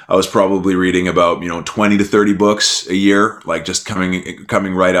that, I was probably reading about 20 to 30 books a year, like just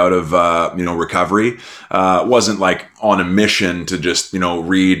coming right out of recovery. Wasn't like on a mission to just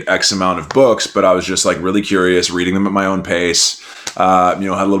read X amount of books, but I was just like really curious, reading them at my own pace. Had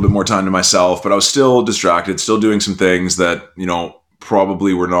a little bit more time to myself, but I was still distracted, still doing some things that,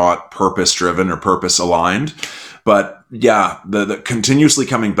 probably were not purpose driven or purpose aligned. But yeah, the continuously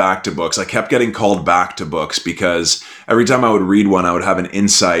coming back to books, I kept getting called back to books because every time I would read one, I would have an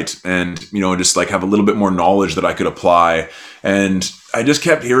insight and, just like have a little bit more knowledge that I could apply. And I just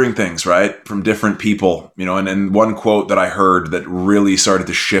kept hearing things, right, from different people, and one quote that I heard that really started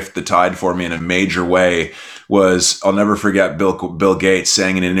to shift the tide for me in a major way was, I'll never forget Bill Gates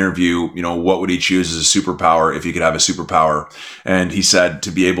saying in an interview, what would he choose as a superpower if he could have a superpower? And he said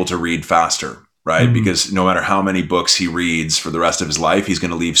to be able to read faster. Right? Because no matter how many books he reads for the rest of his life, he's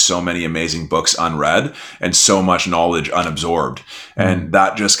going to leave so many amazing books unread and so much knowledge unabsorbed. And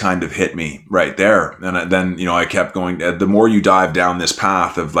that just kind of hit me right there. And then, I kept going. The more you dive down this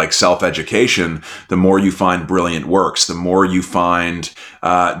path of like self-education, the more you find brilliant works, the more you find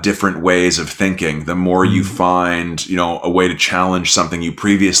different ways of thinking, the more you find, a way to challenge something you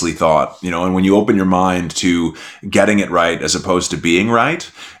previously thought, and when you open your mind to getting it right as opposed to being right,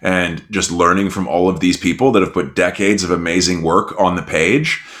 and just learning from all of these people that have put decades of amazing work on the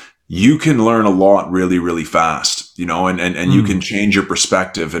page, you can learn a lot really, really fast, and you can change your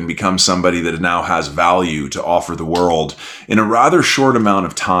perspective and become somebody that now has value to offer the world in a rather short amount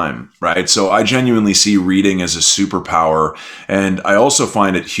of time, right? So I genuinely see reading as a superpower, and I also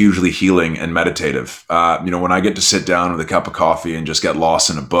find it hugely healing and meditative. When I get to sit down with a cup of coffee and just get lost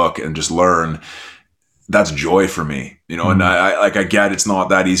in a book and just learn, that's joy for me, and I get it's not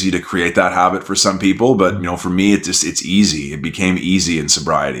that easy to create that habit for some people, but, for me, it's easy. It became easy in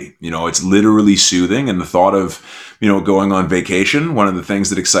sobriety. It's literally soothing. And the thought of, going on vacation, one of the things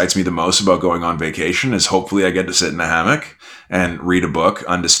that excites me the most about going on vacation is hopefully I get to sit in a hammock and read a book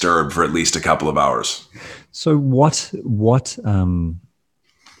undisturbed for at least a couple of hours. So what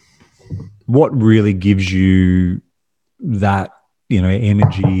really gives you that,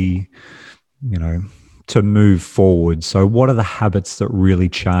 energy, to move forward? So what are the habits that really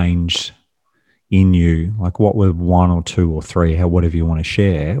changed in you? Like, what were one or two or three, whatever you want to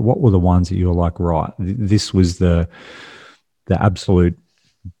share? What were the ones that you were like, right, this was the absolute,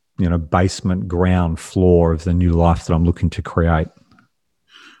 basement ground floor of the new life that I'm looking to create?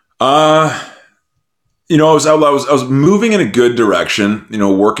 I was moving in a good direction,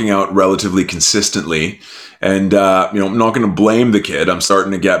 working out relatively consistently, and I'm not going to blame the kid. I'm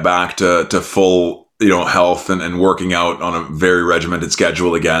starting to get back to full health and working out on a very regimented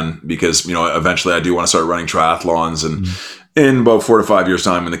schedule again, because, eventually I do want to start running triathlons, and in about 4 to 5 years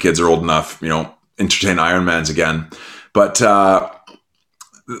time, when the kids are old enough, entertain Ironmans again. But,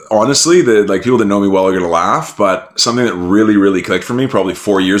 honestly, people that know me well are going to laugh, but something that really, really clicked for me probably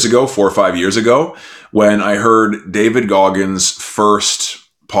 4 or 5 years ago, when I heard David Goggins' first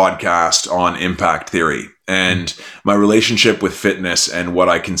podcast on impact theory. And my relationship with fitness and what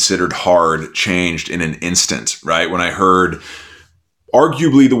I considered hard changed in an instant, right? When I heard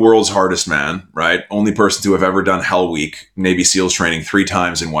arguably the world's hardest man, right? Only person to have ever done Hell Week, Navy SEALs training 3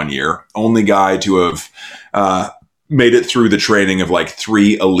 times in 1 year. Only guy to have made it through the training of like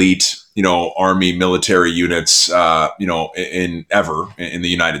 3 elite, Army military units, in the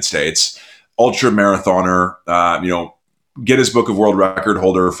United States. Ultra marathoner, Guinness Book of World Record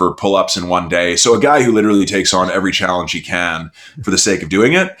holder for pull-ups in 1 day. So a guy who literally takes on every challenge he can for the sake of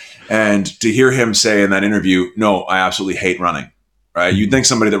doing it. And to hear him say in that interview, no, I absolutely hate running, right? You'd think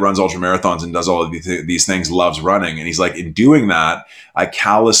somebody that runs ultra marathons and does all of these things loves running. And he's like, in doing that, I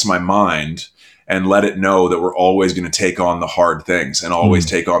callous my mind and let it know that we're always going to take on the hard things and always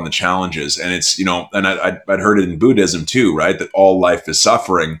take on the challenges. And it's, and I'd heard it in Buddhism too, right? That all life is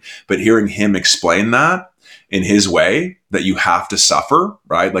suffering. But hearing him explain that in his way, that you have to suffer,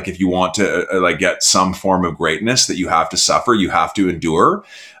 right? Like if you want to get some form of greatness, that you have to suffer, you have to endure.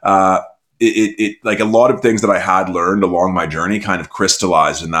 like a lot of things that I had learned along my journey kind of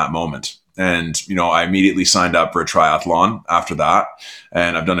crystallized in that moment. And, I immediately signed up for a triathlon after that.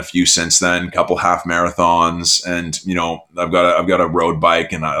 And I've done a few since then, a couple half marathons. And, I've got a road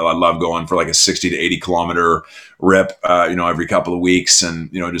bike, and I love going for like a 60 to 80 kilometer rip, every couple of weeks,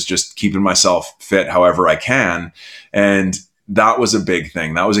 and, just keeping myself fit however I can. And that was a big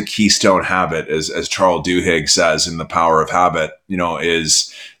thing. That was a keystone habit, as Charles Duhigg says in The Power of Habit,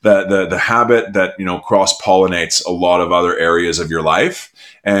 is the habit that, cross-pollinates a lot of other areas of your life.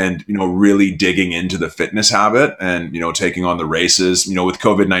 And, really digging into the fitness habit and, taking on the races. With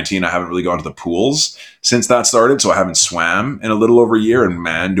COVID-19, I haven't really gone to the pools since that started. So I haven't swam in a little over a year. And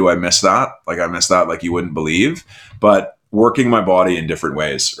man, do I miss that. Like I miss that like you wouldn't believe. But working my body in different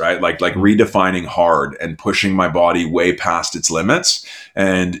ways, right? Like redefining hard and pushing my body way past its limits,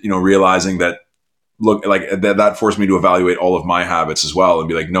 and, realizing that, look, like that forced me to evaluate all of my habits as well and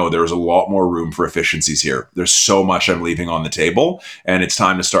be like, no, there's a lot more room for efficiencies here. There's so much I'm leaving on the table, and it's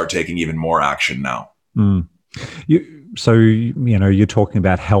time to start taking even more action now. You're talking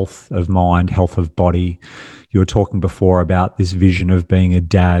about health of mind, health of body. You were talking before about this vision of being a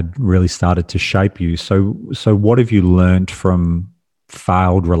dad really started to shape you. So what have you learned from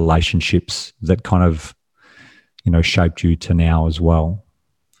failed relationships that kind of, shaped you to now as well?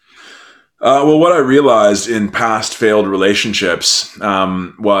 Well, what I realized in past failed relationships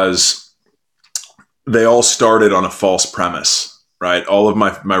was they all started on a false premise, right? All of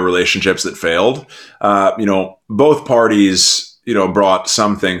my relationships that failed, both parties, brought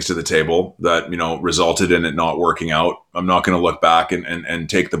some things to the table that, resulted in it not working out. I'm not going to look back and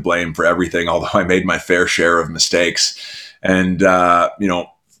take the blame for everything, although I made my fair share of mistakes. And,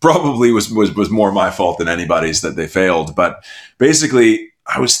 probably was more my fault than anybody's that they failed. But basically,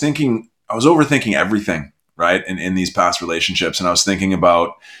 I was overthinking everything, right? In these past relationships. And I was thinking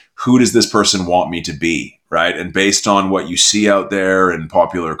about, who does this person want me to be, right? And based on what you see out there in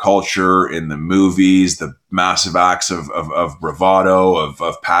popular culture, in the movies, the massive acts of bravado,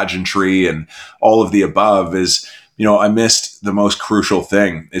 of pageantry, and all of the above is, I missed the most crucial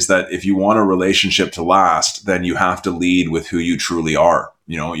thing, is that if you want a relationship to last, then you have to lead with who you truly are.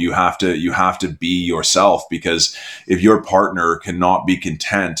 You have to be yourself, because if your partner cannot be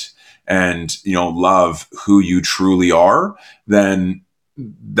content and, love who you truly are, then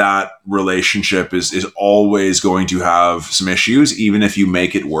that relationship is always going to have some issues. Even if you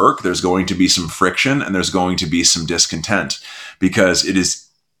make it work, there's going to be some friction and there's going to be some discontent, because it is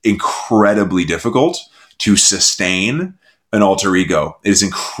incredibly difficult to sustain an alter ego. It is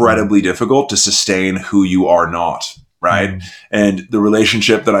incredibly difficult to sustain who you are not, right? And the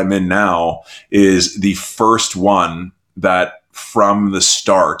relationship that I'm in now is the first one that from the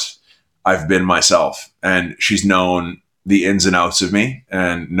start, I've been myself, and she's known the ins and outs of me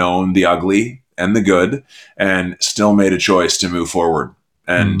and known the ugly and the good, and still made a choice to move forward.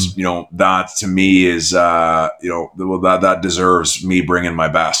 And, that to me is, that deserves me bringing my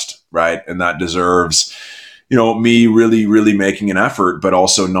best, right? And that deserves, me really, really making an effort, but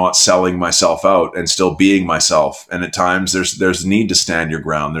also not selling myself out and still being myself. And at times there's need to stand your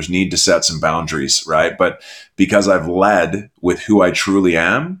ground. There's need to set some boundaries, right? But because I've led with who I truly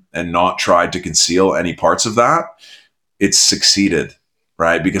am and not tried to conceal any parts of that, it's succeeded,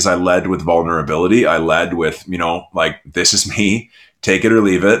 right? Because I led with vulnerability. I led with, this is me, take it or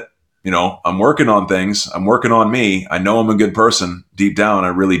leave it. I'm working on things. I'm working on me. I know I'm a good person deep down. I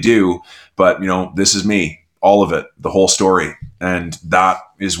really do. But, this is me. All of it, the whole story. And that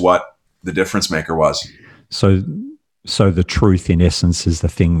is what the difference maker was. So the truth in essence is the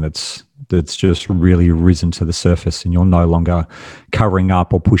thing that's just really risen to the surface, and you're no longer covering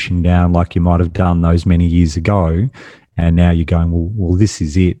up or pushing down like you might have done those many years ago. And now you're going, well, this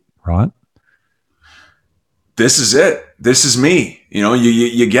is it, right? This is it. This is me.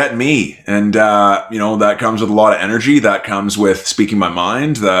 You get me. And, that comes with a lot of energy. That comes with speaking my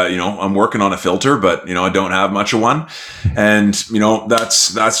mind. I'm working on a filter, but, I don't have much of one. And,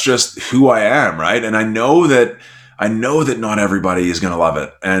 that's just who I am. Right. And I know that not everybody is going to love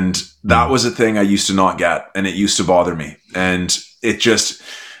it. And that was a thing I used to not get, and it used to bother me. And it just,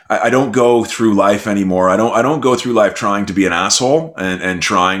 I don't go through life anymore. I don't go through life trying to be an asshole and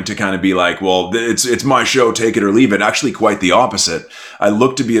trying to kind of be like, well, it's my show, take it or leave it. Actually, quite the opposite. I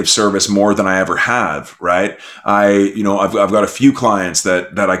look to be of service more than I ever have. Right. I've got a few clients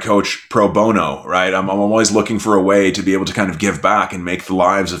that I coach pro bono. Right. I'm always looking for a way to be able to kind of give back and make the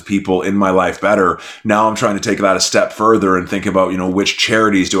lives of people in my life better. Now I'm trying to take that a step further and think about, which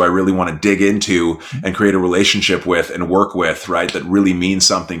charities do I really want to dig into and create a relationship with and work with, right, that really means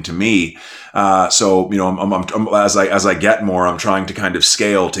something happening to me. So, as I get more, I'm trying to kind of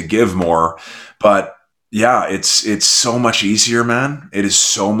scale to give more. But yeah, it's so much easier, man. It is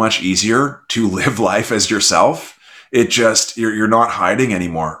so much easier to live life as yourself. It just, you're not hiding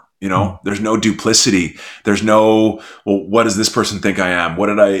anymore. Mm. There's no duplicity. There's no, well, what does this person think I am? How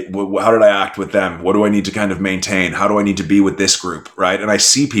did I act with them? What do I need to kind of maintain? How do I need to be with this group? Right. And I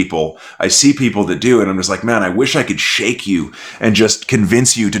see people that do it. And I'm just like, man, I wish I could shake you and just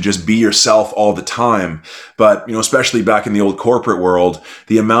convince you to just be yourself all the time. But, especially back in the old corporate world,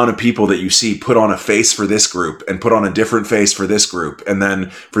 the amount of people that you see put on a face for this group and put on a different face for this group. And then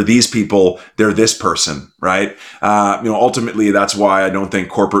for these people, they're this person. Right. Ultimately, that's why I don't think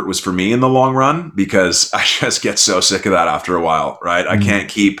corporate was for me in the long run, because I just get so sick of that after a while, right? I can't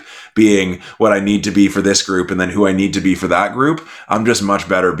keep being what I need to be for this group and then who I need to be for that group. I'm just much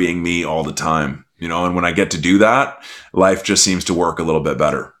better being me all the time, and when I get to do that, life just seems to work a little bit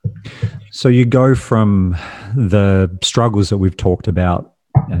better. So you go from the struggles that we've talked about,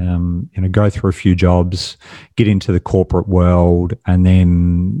 go through a few jobs, get into the corporate world, and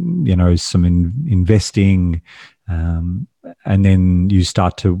then, some investing, and then you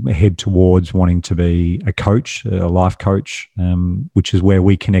start to head towards wanting to be a coach, a life coach, which is where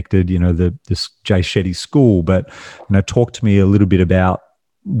we connected, this Jay Shetty School. But, talk to me a little bit about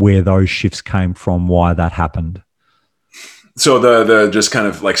where those shifts came from, why that happened. So the just kind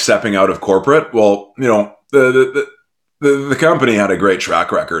of like stepping out of corporate, well, the company had a great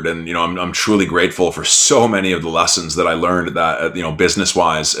track record, and I'm truly grateful for so many of the lessons that I learned business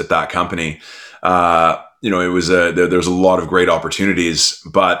wise at that company. It was there's a lot of great opportunities,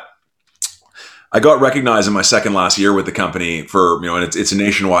 but I got recognized in my second last year with the company for, and it's a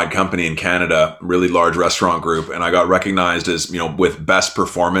nationwide company in Canada, really large restaurant group. And I got recognized as, with best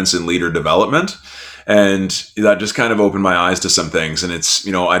performance in leader development. And that just kind of opened my eyes to some things. And it's,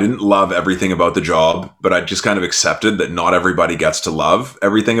 I didn't love everything about the job, but I just kind of accepted that not everybody gets to love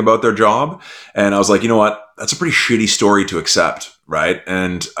everything about their job. And I was like, you know what? That's a pretty shitty story to accept. Right.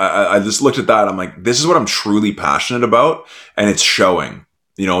 And I just looked at that. I'm like, this is what I'm truly passionate about. And it's showing.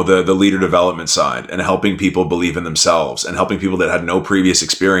 The leader development side, and helping people believe in themselves, and helping people that had no previous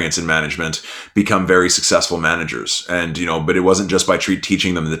experience in management become very successful managers. And, but it wasn't just by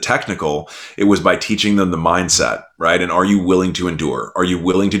teaching them the technical, it was by teaching them the mindset, right? And are you willing to endure? Are you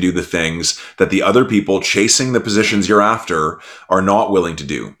willing to do the things that the other people chasing the positions you're after are not willing to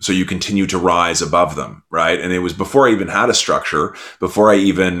do? So you continue to rise above them, right? And it was before I even had a structure, before I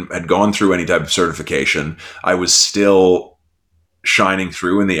even had gone through any type of certification, I was still shining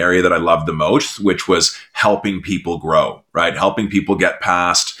through in the area that I loved the most, which was helping people grow, right? Helping people get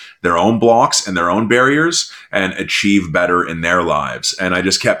past their own blocks and their own barriers and achieve better in their lives. And I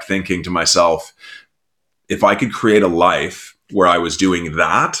just kept thinking to myself, if I could create a life where I was doing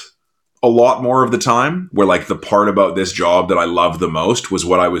that a lot more of the time, where like the part about this job that I loved the most was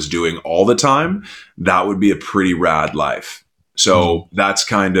what I was doing all the time, that would be a pretty rad life. So that's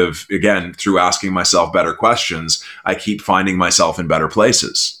kind of, again, through asking myself better questions, I keep finding myself in better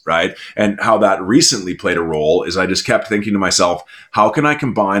places, right? And how that recently played a role is I just kept thinking to myself, how can I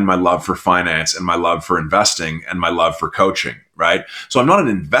combine my love for finance and my love for investing and my love for coaching, right? So I'm not an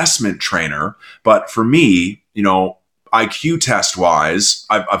investment trainer, but for me, IQ test wise,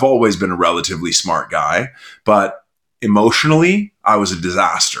 I've always been a relatively smart guy, but emotionally, I was a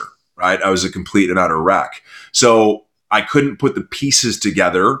disaster, right? I was a complete and utter wreck. So I couldn't put the pieces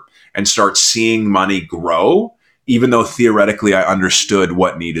together and start seeing money grow, even though theoretically I understood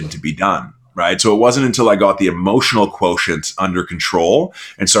what needed to be done, right? So it wasn't until I got the emotional quotient under control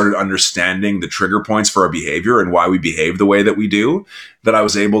and started understanding the trigger points for our behavior and why we behave the way that we do, that I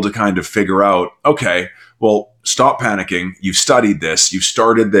was able to kind of figure out, okay, well, stop panicking. You've studied this. You've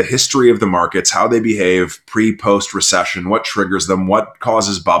started the history of the markets, how they behave pre-post recession, what triggers them, what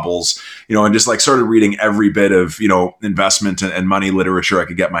causes bubbles, and just like started reading every bit of, investment and money literature I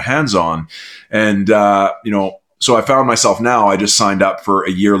could get my hands on. And, so I found myself now, I just signed up for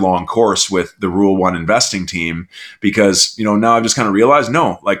a year-long course with the Rule 1 investing team because, now I've just kind of realized,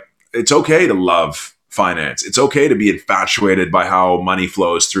 no, like it's okay to love finance. It's okay to be infatuated by how money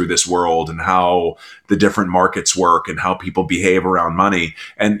flows through this world and how the different markets work and how people behave around money.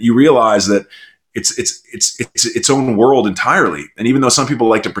 And you realize that it's its own world entirely. And even though some people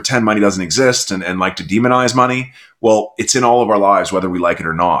like to pretend money doesn't exist and like to demonize money, well, it's in all of our lives, whether we like it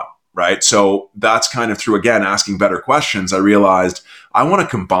or not. Right. So that's kind of through, again, asking better questions. I realized I want to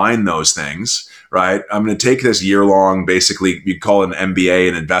combine those things. Right. I'm going to take this year long, basically, you call it an MBA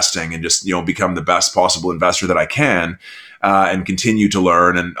in investing and just, become the best possible investor that I can. and continue to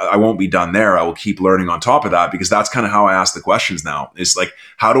learn. And I won't be done there. I will keep learning on top of that, because that's kind of how I ask the questions now. It's like,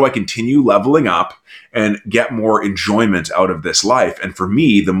 how do I continue leveling up and get more enjoyment out of this life? And for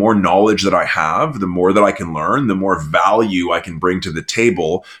me, the more knowledge that I have, the more that I can learn, the more value I can bring to the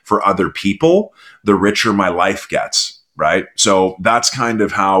table for other people, the richer my life gets. Right. So that's kind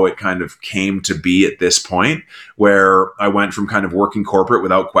of how it kind of came to be at this point, where I went from kind of working corporate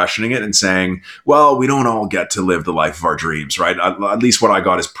without questioning it and saying, well, we don't all get to live the life of our dreams. Right. At least what I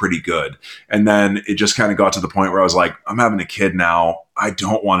got is pretty good. And then it just kind of got to the point where I was like, I'm having a kid now. I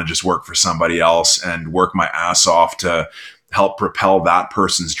don't want to just work for somebody else and work my ass off to help propel that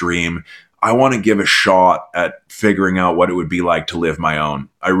person's dream. I want to give a shot at figuring out what it would be like to live my own.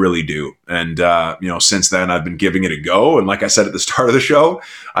 I really do. And, since then I've been giving it a go. And like I said at the start of the show,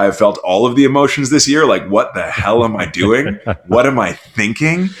 I have felt all of the emotions this year. Like, what the hell am I doing? What am I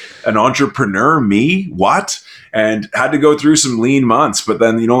thinking? An entrepreneur, me? What? And had to go through some lean months. But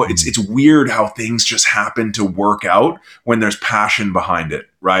then, it's weird how things just happen to work out when there's passion behind it,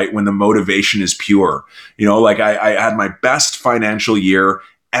 right? When the motivation is pure. I had my best financial year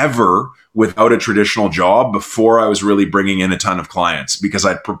ever without a traditional job before I was really bringing in a ton of clients, because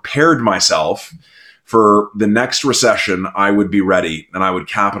I'd prepared myself for the next recession. I would be ready and I would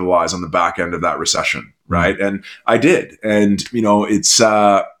capitalize on the back end of that recession. Right. And I did. And,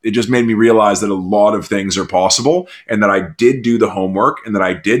 it just made me realize that a lot of things are possible, and that I did do the homework, and that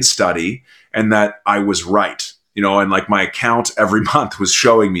I did study, and that I was right. And like my account every month was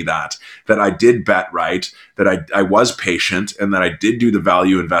showing me that I did bet right, that I was patient, and that I did do the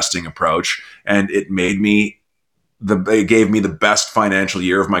value investing approach. And it gave me the best financial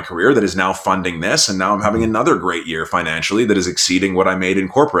year of my career that is now funding this. And now I'm having another great year financially that is exceeding what I made in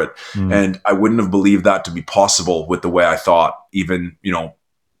corporate. And I wouldn't have believed that to be possible with the way I thought even,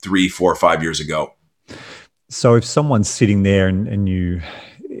 3, 4, 5 years ago. So if someone's sitting there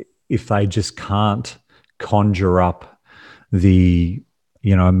if they just can't conjure up the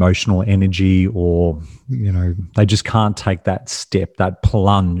emotional energy, or they just can't take that step, that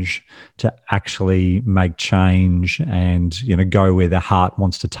plunge to actually make change and go where their heart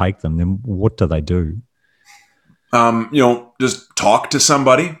wants to take them, then what do they do? Just talk to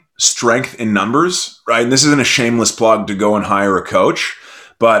somebody. Strength in numbers, right? And this isn't a shameless plug to go and hire a coach,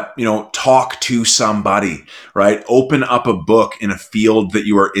 but talk to somebody, right? Open up a book in a field that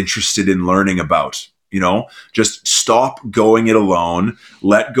you are interested in learning about. Just stop going it alone.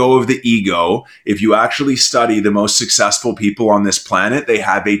 Let go of the ego. If you actually study the most successful people on this planet, they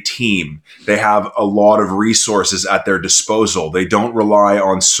have a team. They have a lot of resources at their disposal. They don't rely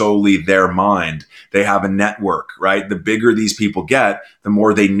on solely their mind. They have a network, right? The bigger these people get, the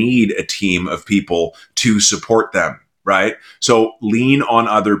more they need a team of people to support them. Right? So lean on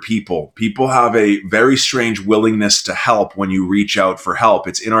other people. People have a very strange willingness to help when you reach out for help.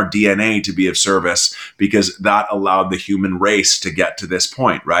 It's in our DNA to be of service, because that allowed the human race to get to this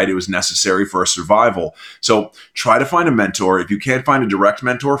point, right? It was necessary for our survival. So try to find a mentor. If you can't find a direct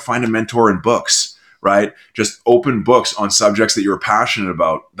mentor, find a mentor in books, right? Just open books on subjects that you're passionate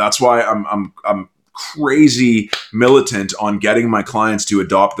about. That's why I'm crazy militant on getting my clients to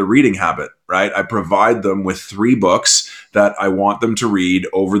adopt the reading habit, right? I provide them with 3 books that I want them to read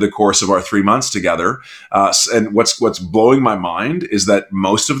over the course of our 3 months together. And what's blowing my mind is that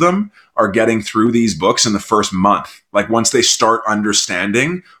most of them are getting through these books in the first month. Like, once they start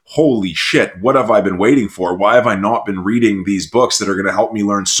understanding, holy shit, what have I been waiting for? Why have I not been reading these books that are going to help me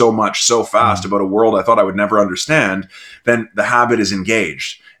learn so much so fast about a world I thought I would never understand? Then the habit is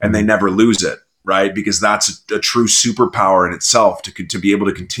engaged and they never lose it. Right? Because that's a true superpower in itself, to be able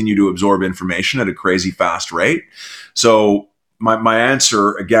to continue to absorb information at a crazy fast rate. So my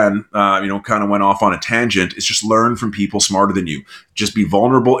answer, again, kind of went off on a tangent, is just learn from people smarter than you. Just be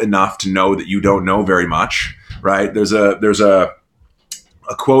vulnerable enough to know that you don't know very much, right? There's a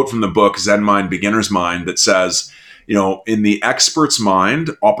quote from the book Zen Mind, Beginner's Mind that says, in the expert's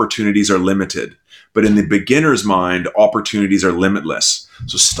mind, opportunities are limited, but in the beginner's mind, opportunities are limitless.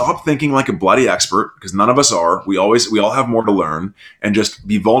 So stop thinking like a bloody expert, because none of us are. We all have more to learn, and just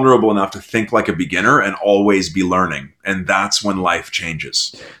be vulnerable enough to think like a beginner and always be learning. And that's when life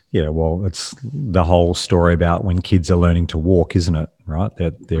changes. Yeah, well, it's the whole story about when kids are learning to walk, isn't it? Right?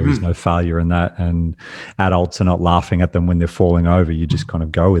 That there is no failure in that, and adults are not laughing at them when they're falling over. You just kind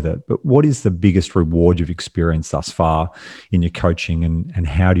of go with it. But what is the biggest reward you've experienced thus far in your coaching, and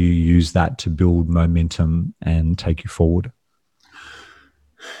how do you use that to build momentum and take you forward?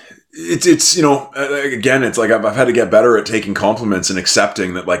 It's again, it's like I've had to get better at taking compliments and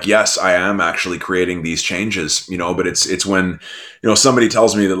accepting that, like, yes, I am actually creating these changes, but it's when, somebody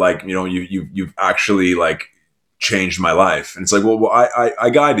tells me that, like, you've actually, like, changed my life. And it's like, well, I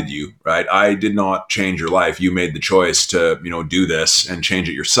guided you, right? I did not change your life. You made the choice to, do this and change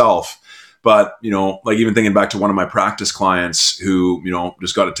it yourself. But, like even thinking back to one of my practice clients who,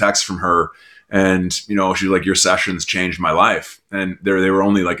 just got a text from her, and, she's like, your sessions changed my life. And they were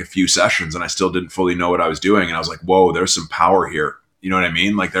only like a few sessions, and I still didn't fully know what I was doing. And I was like, whoa, there's some power here. You know what I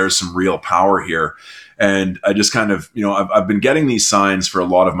mean? Like there's some real power here. And I just kind of, I've been getting these signs for a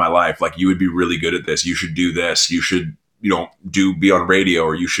lot of my life. Like, you would be really good at this. You should do this. You should, be on radio,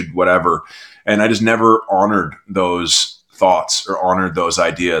 or you should whatever. And I just never honored those thoughts or honored those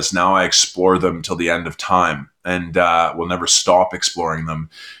ideas. Now I explore them till the end of time, and will never stop exploring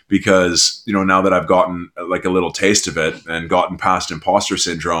them, because, now that I've gotten like a little taste of it and gotten past imposter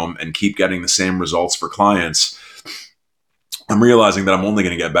syndrome and keep getting the same results for clients, I'm realizing that I'm only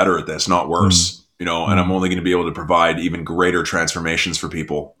going to get better at this, not worse. And I'm only going to be able to provide even greater transformations for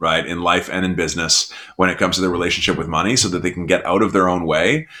people, right, in life and in business when it comes to their relationship with money, so that they can get out of their own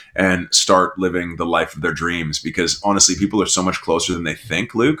way and start living the life of their dreams. Because honestly, people are so much closer than they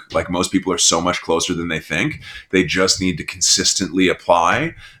think, Luke. Like, most people are so much closer than they think. They just need to consistently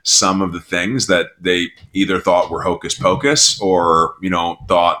apply some of the things that they either thought were hocus pocus, or,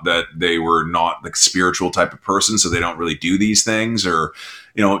 thought that they were not the spiritual type of person, so they don't really do these things, or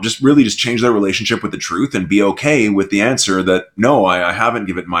just change their relationship with the truth and be okay with the answer that, no, I haven't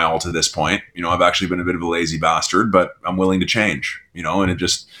given my all to this point. I've actually been a bit of a lazy bastard, but I'm willing to change, and it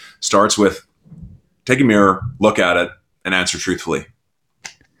just starts with take a mirror, look at it, and answer truthfully.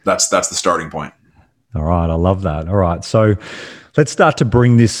 That's the starting point. All right. I love that. All right. So let's start to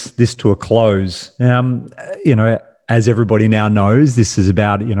bring this to a close. As everybody now knows, this is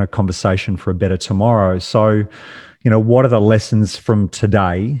about, conversation for a better tomorrow. So, what are the lessons from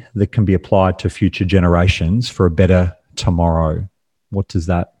today that can be applied to future generations for a better tomorrow? What does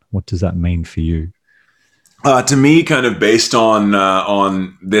that mean for you? To me, kind of based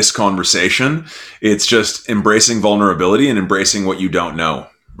on this conversation, it's just embracing vulnerability and embracing what you don't know.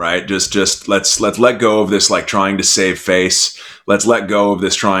 Right? Just let's let go of this, like, trying to save face. Let's let go of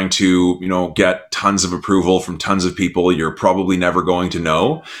this trying to, get tons of approval from tons of people you're probably never going to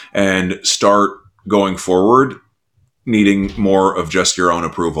know, and start going forward needing more of just your own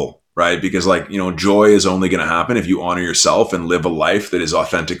approval, right? Because, like, joy is only going to happen if you honor yourself and live a life that is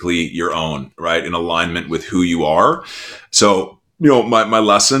authentically your own, right? In alignment with who you are. So, my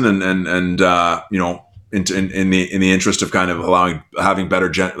lesson and in the interest of kind of having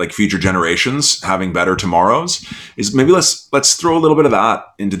better future generations having better tomorrows, is maybe let's throw a little bit of that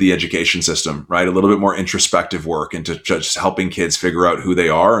into the education system, right? A little bit more introspective work into just helping kids figure out who they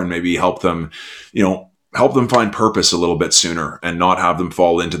are, and maybe help them find purpose a little bit sooner, and not have them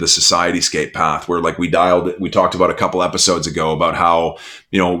fall into the society-scape path where, like, we talked about a couple episodes ago about how,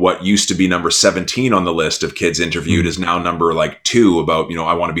 what used to be number 17 on the list of kids interviewed is now number 2 about,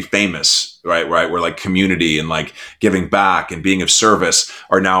 I want to be famous, right? Where, like, community and, like, giving back and being of service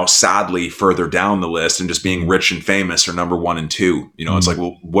are now sadly further down the list, and just being rich and famous are number 1 and 2. It's like,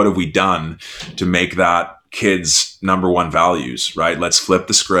 well, what have we done to make that kids' number 1 values, right? Let's flip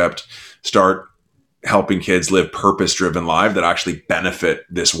the script, start helping kids live purpose-driven lives that actually benefit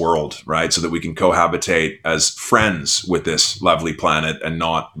this world, right? So that we can cohabitate as friends with this lovely planet and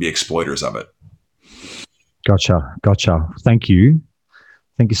not be exploiters of it. Gotcha. Thank you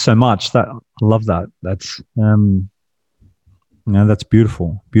so much. I love that. That's that's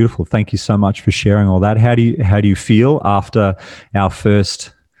beautiful. Thank you so much for sharing all that. How do you feel after our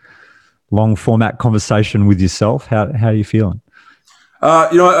first long format conversation with yourself? How are you feeling?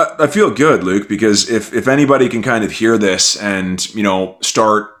 I feel good, Luke, because if anybody can kind of hear this and,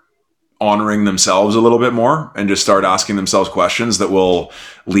 start honoring themselves a little bit more, and just start asking themselves questions that will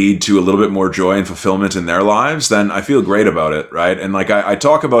lead to a little bit more joy and fulfillment in their lives, then I feel great about it, right? And, like, I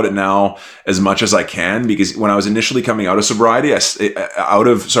talk about it now as much as I can, because when I was initially coming out of sobriety, when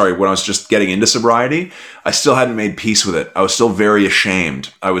I was just getting into sobriety, I still hadn't made peace with it. I was still very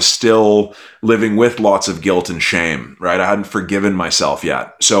ashamed. I was still living with lots of guilt and shame, right? I hadn't forgiven myself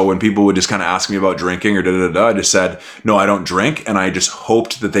yet. So when people would just kind of ask me about drinking or I just said, no, I don't drink. And I just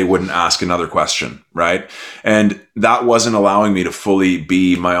hoped that they wouldn't ask another question, right? And that wasn't allowing me to fully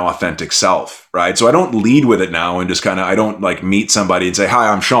be my authentic self, right? So I don't lead with it now and just kind of, I don't like meet somebody and say, hi,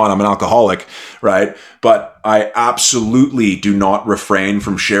 I'm Sean, I'm an alcoholic, right? But I absolutely do not refrain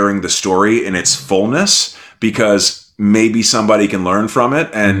from sharing the story in its fullness, because maybe somebody can learn from it,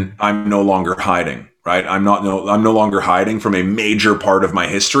 and I'm no longer hiding, right? I'm no longer hiding from a major part of my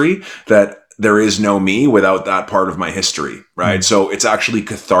history, that there is no me without that part of my history, right? So it's actually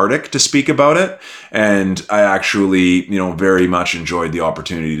cathartic to speak about it. And I actually, very much enjoyed the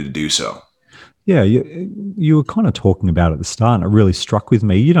opportunity to do so. Yeah, you were kind of talking about at the start, and it really struck with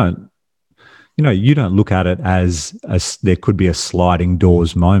me. You don't look at it as there could be a sliding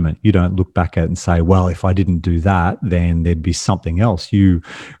doors moment. You don't look back at it and say, well, if I didn't do that, then there'd be something else. You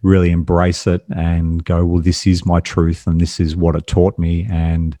really embrace it and go, well, this is my truth and this is what it taught me.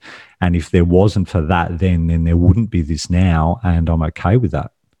 And if there wasn't for that, then there wouldn't be this now. And I'm okay with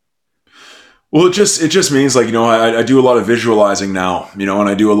that. Well, it just means like, I do a lot of visualizing now, and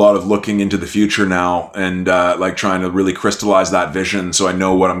I do a lot of looking into the future now and like trying to really crystallize that vision so I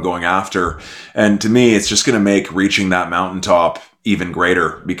know what I'm going after. And to me, it's just going to make reaching that mountaintop even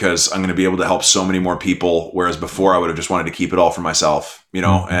greater because I'm going to be able to help so many more people. Whereas before I would have just wanted to keep it all for myself,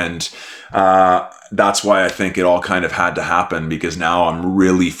 and that's why I think it all kind of had to happen because now I'm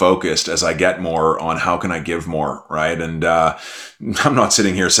really focused as I get more on how can I give more, right? And I'm not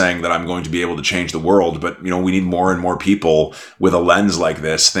sitting here saying that I'm going to be able to change the world, but, we need more and more people with a lens like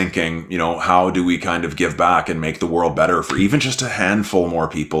this thinking, how do we kind of give back and make the world better for even just a handful more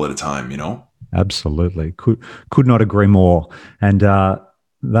people at a time, Absolutely. Could not agree more. And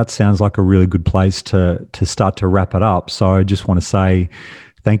that sounds like a really good place to start to wrap it up. So I just want to say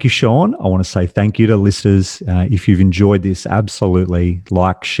thank you, Sean. I want to say thank you to listeners. If you've enjoyed this, absolutely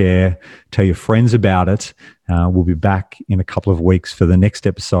like, share, tell your friends about it. We'll be back in a couple of weeks for the next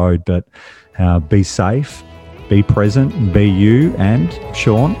episode, but be safe, be present, and be you. And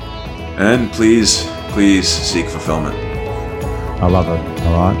Sean? And please seek fulfillment. I love it.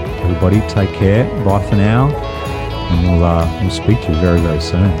 All right, everybody, take care. Bye for now. And we'll speak to you very, very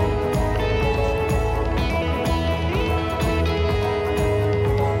soon.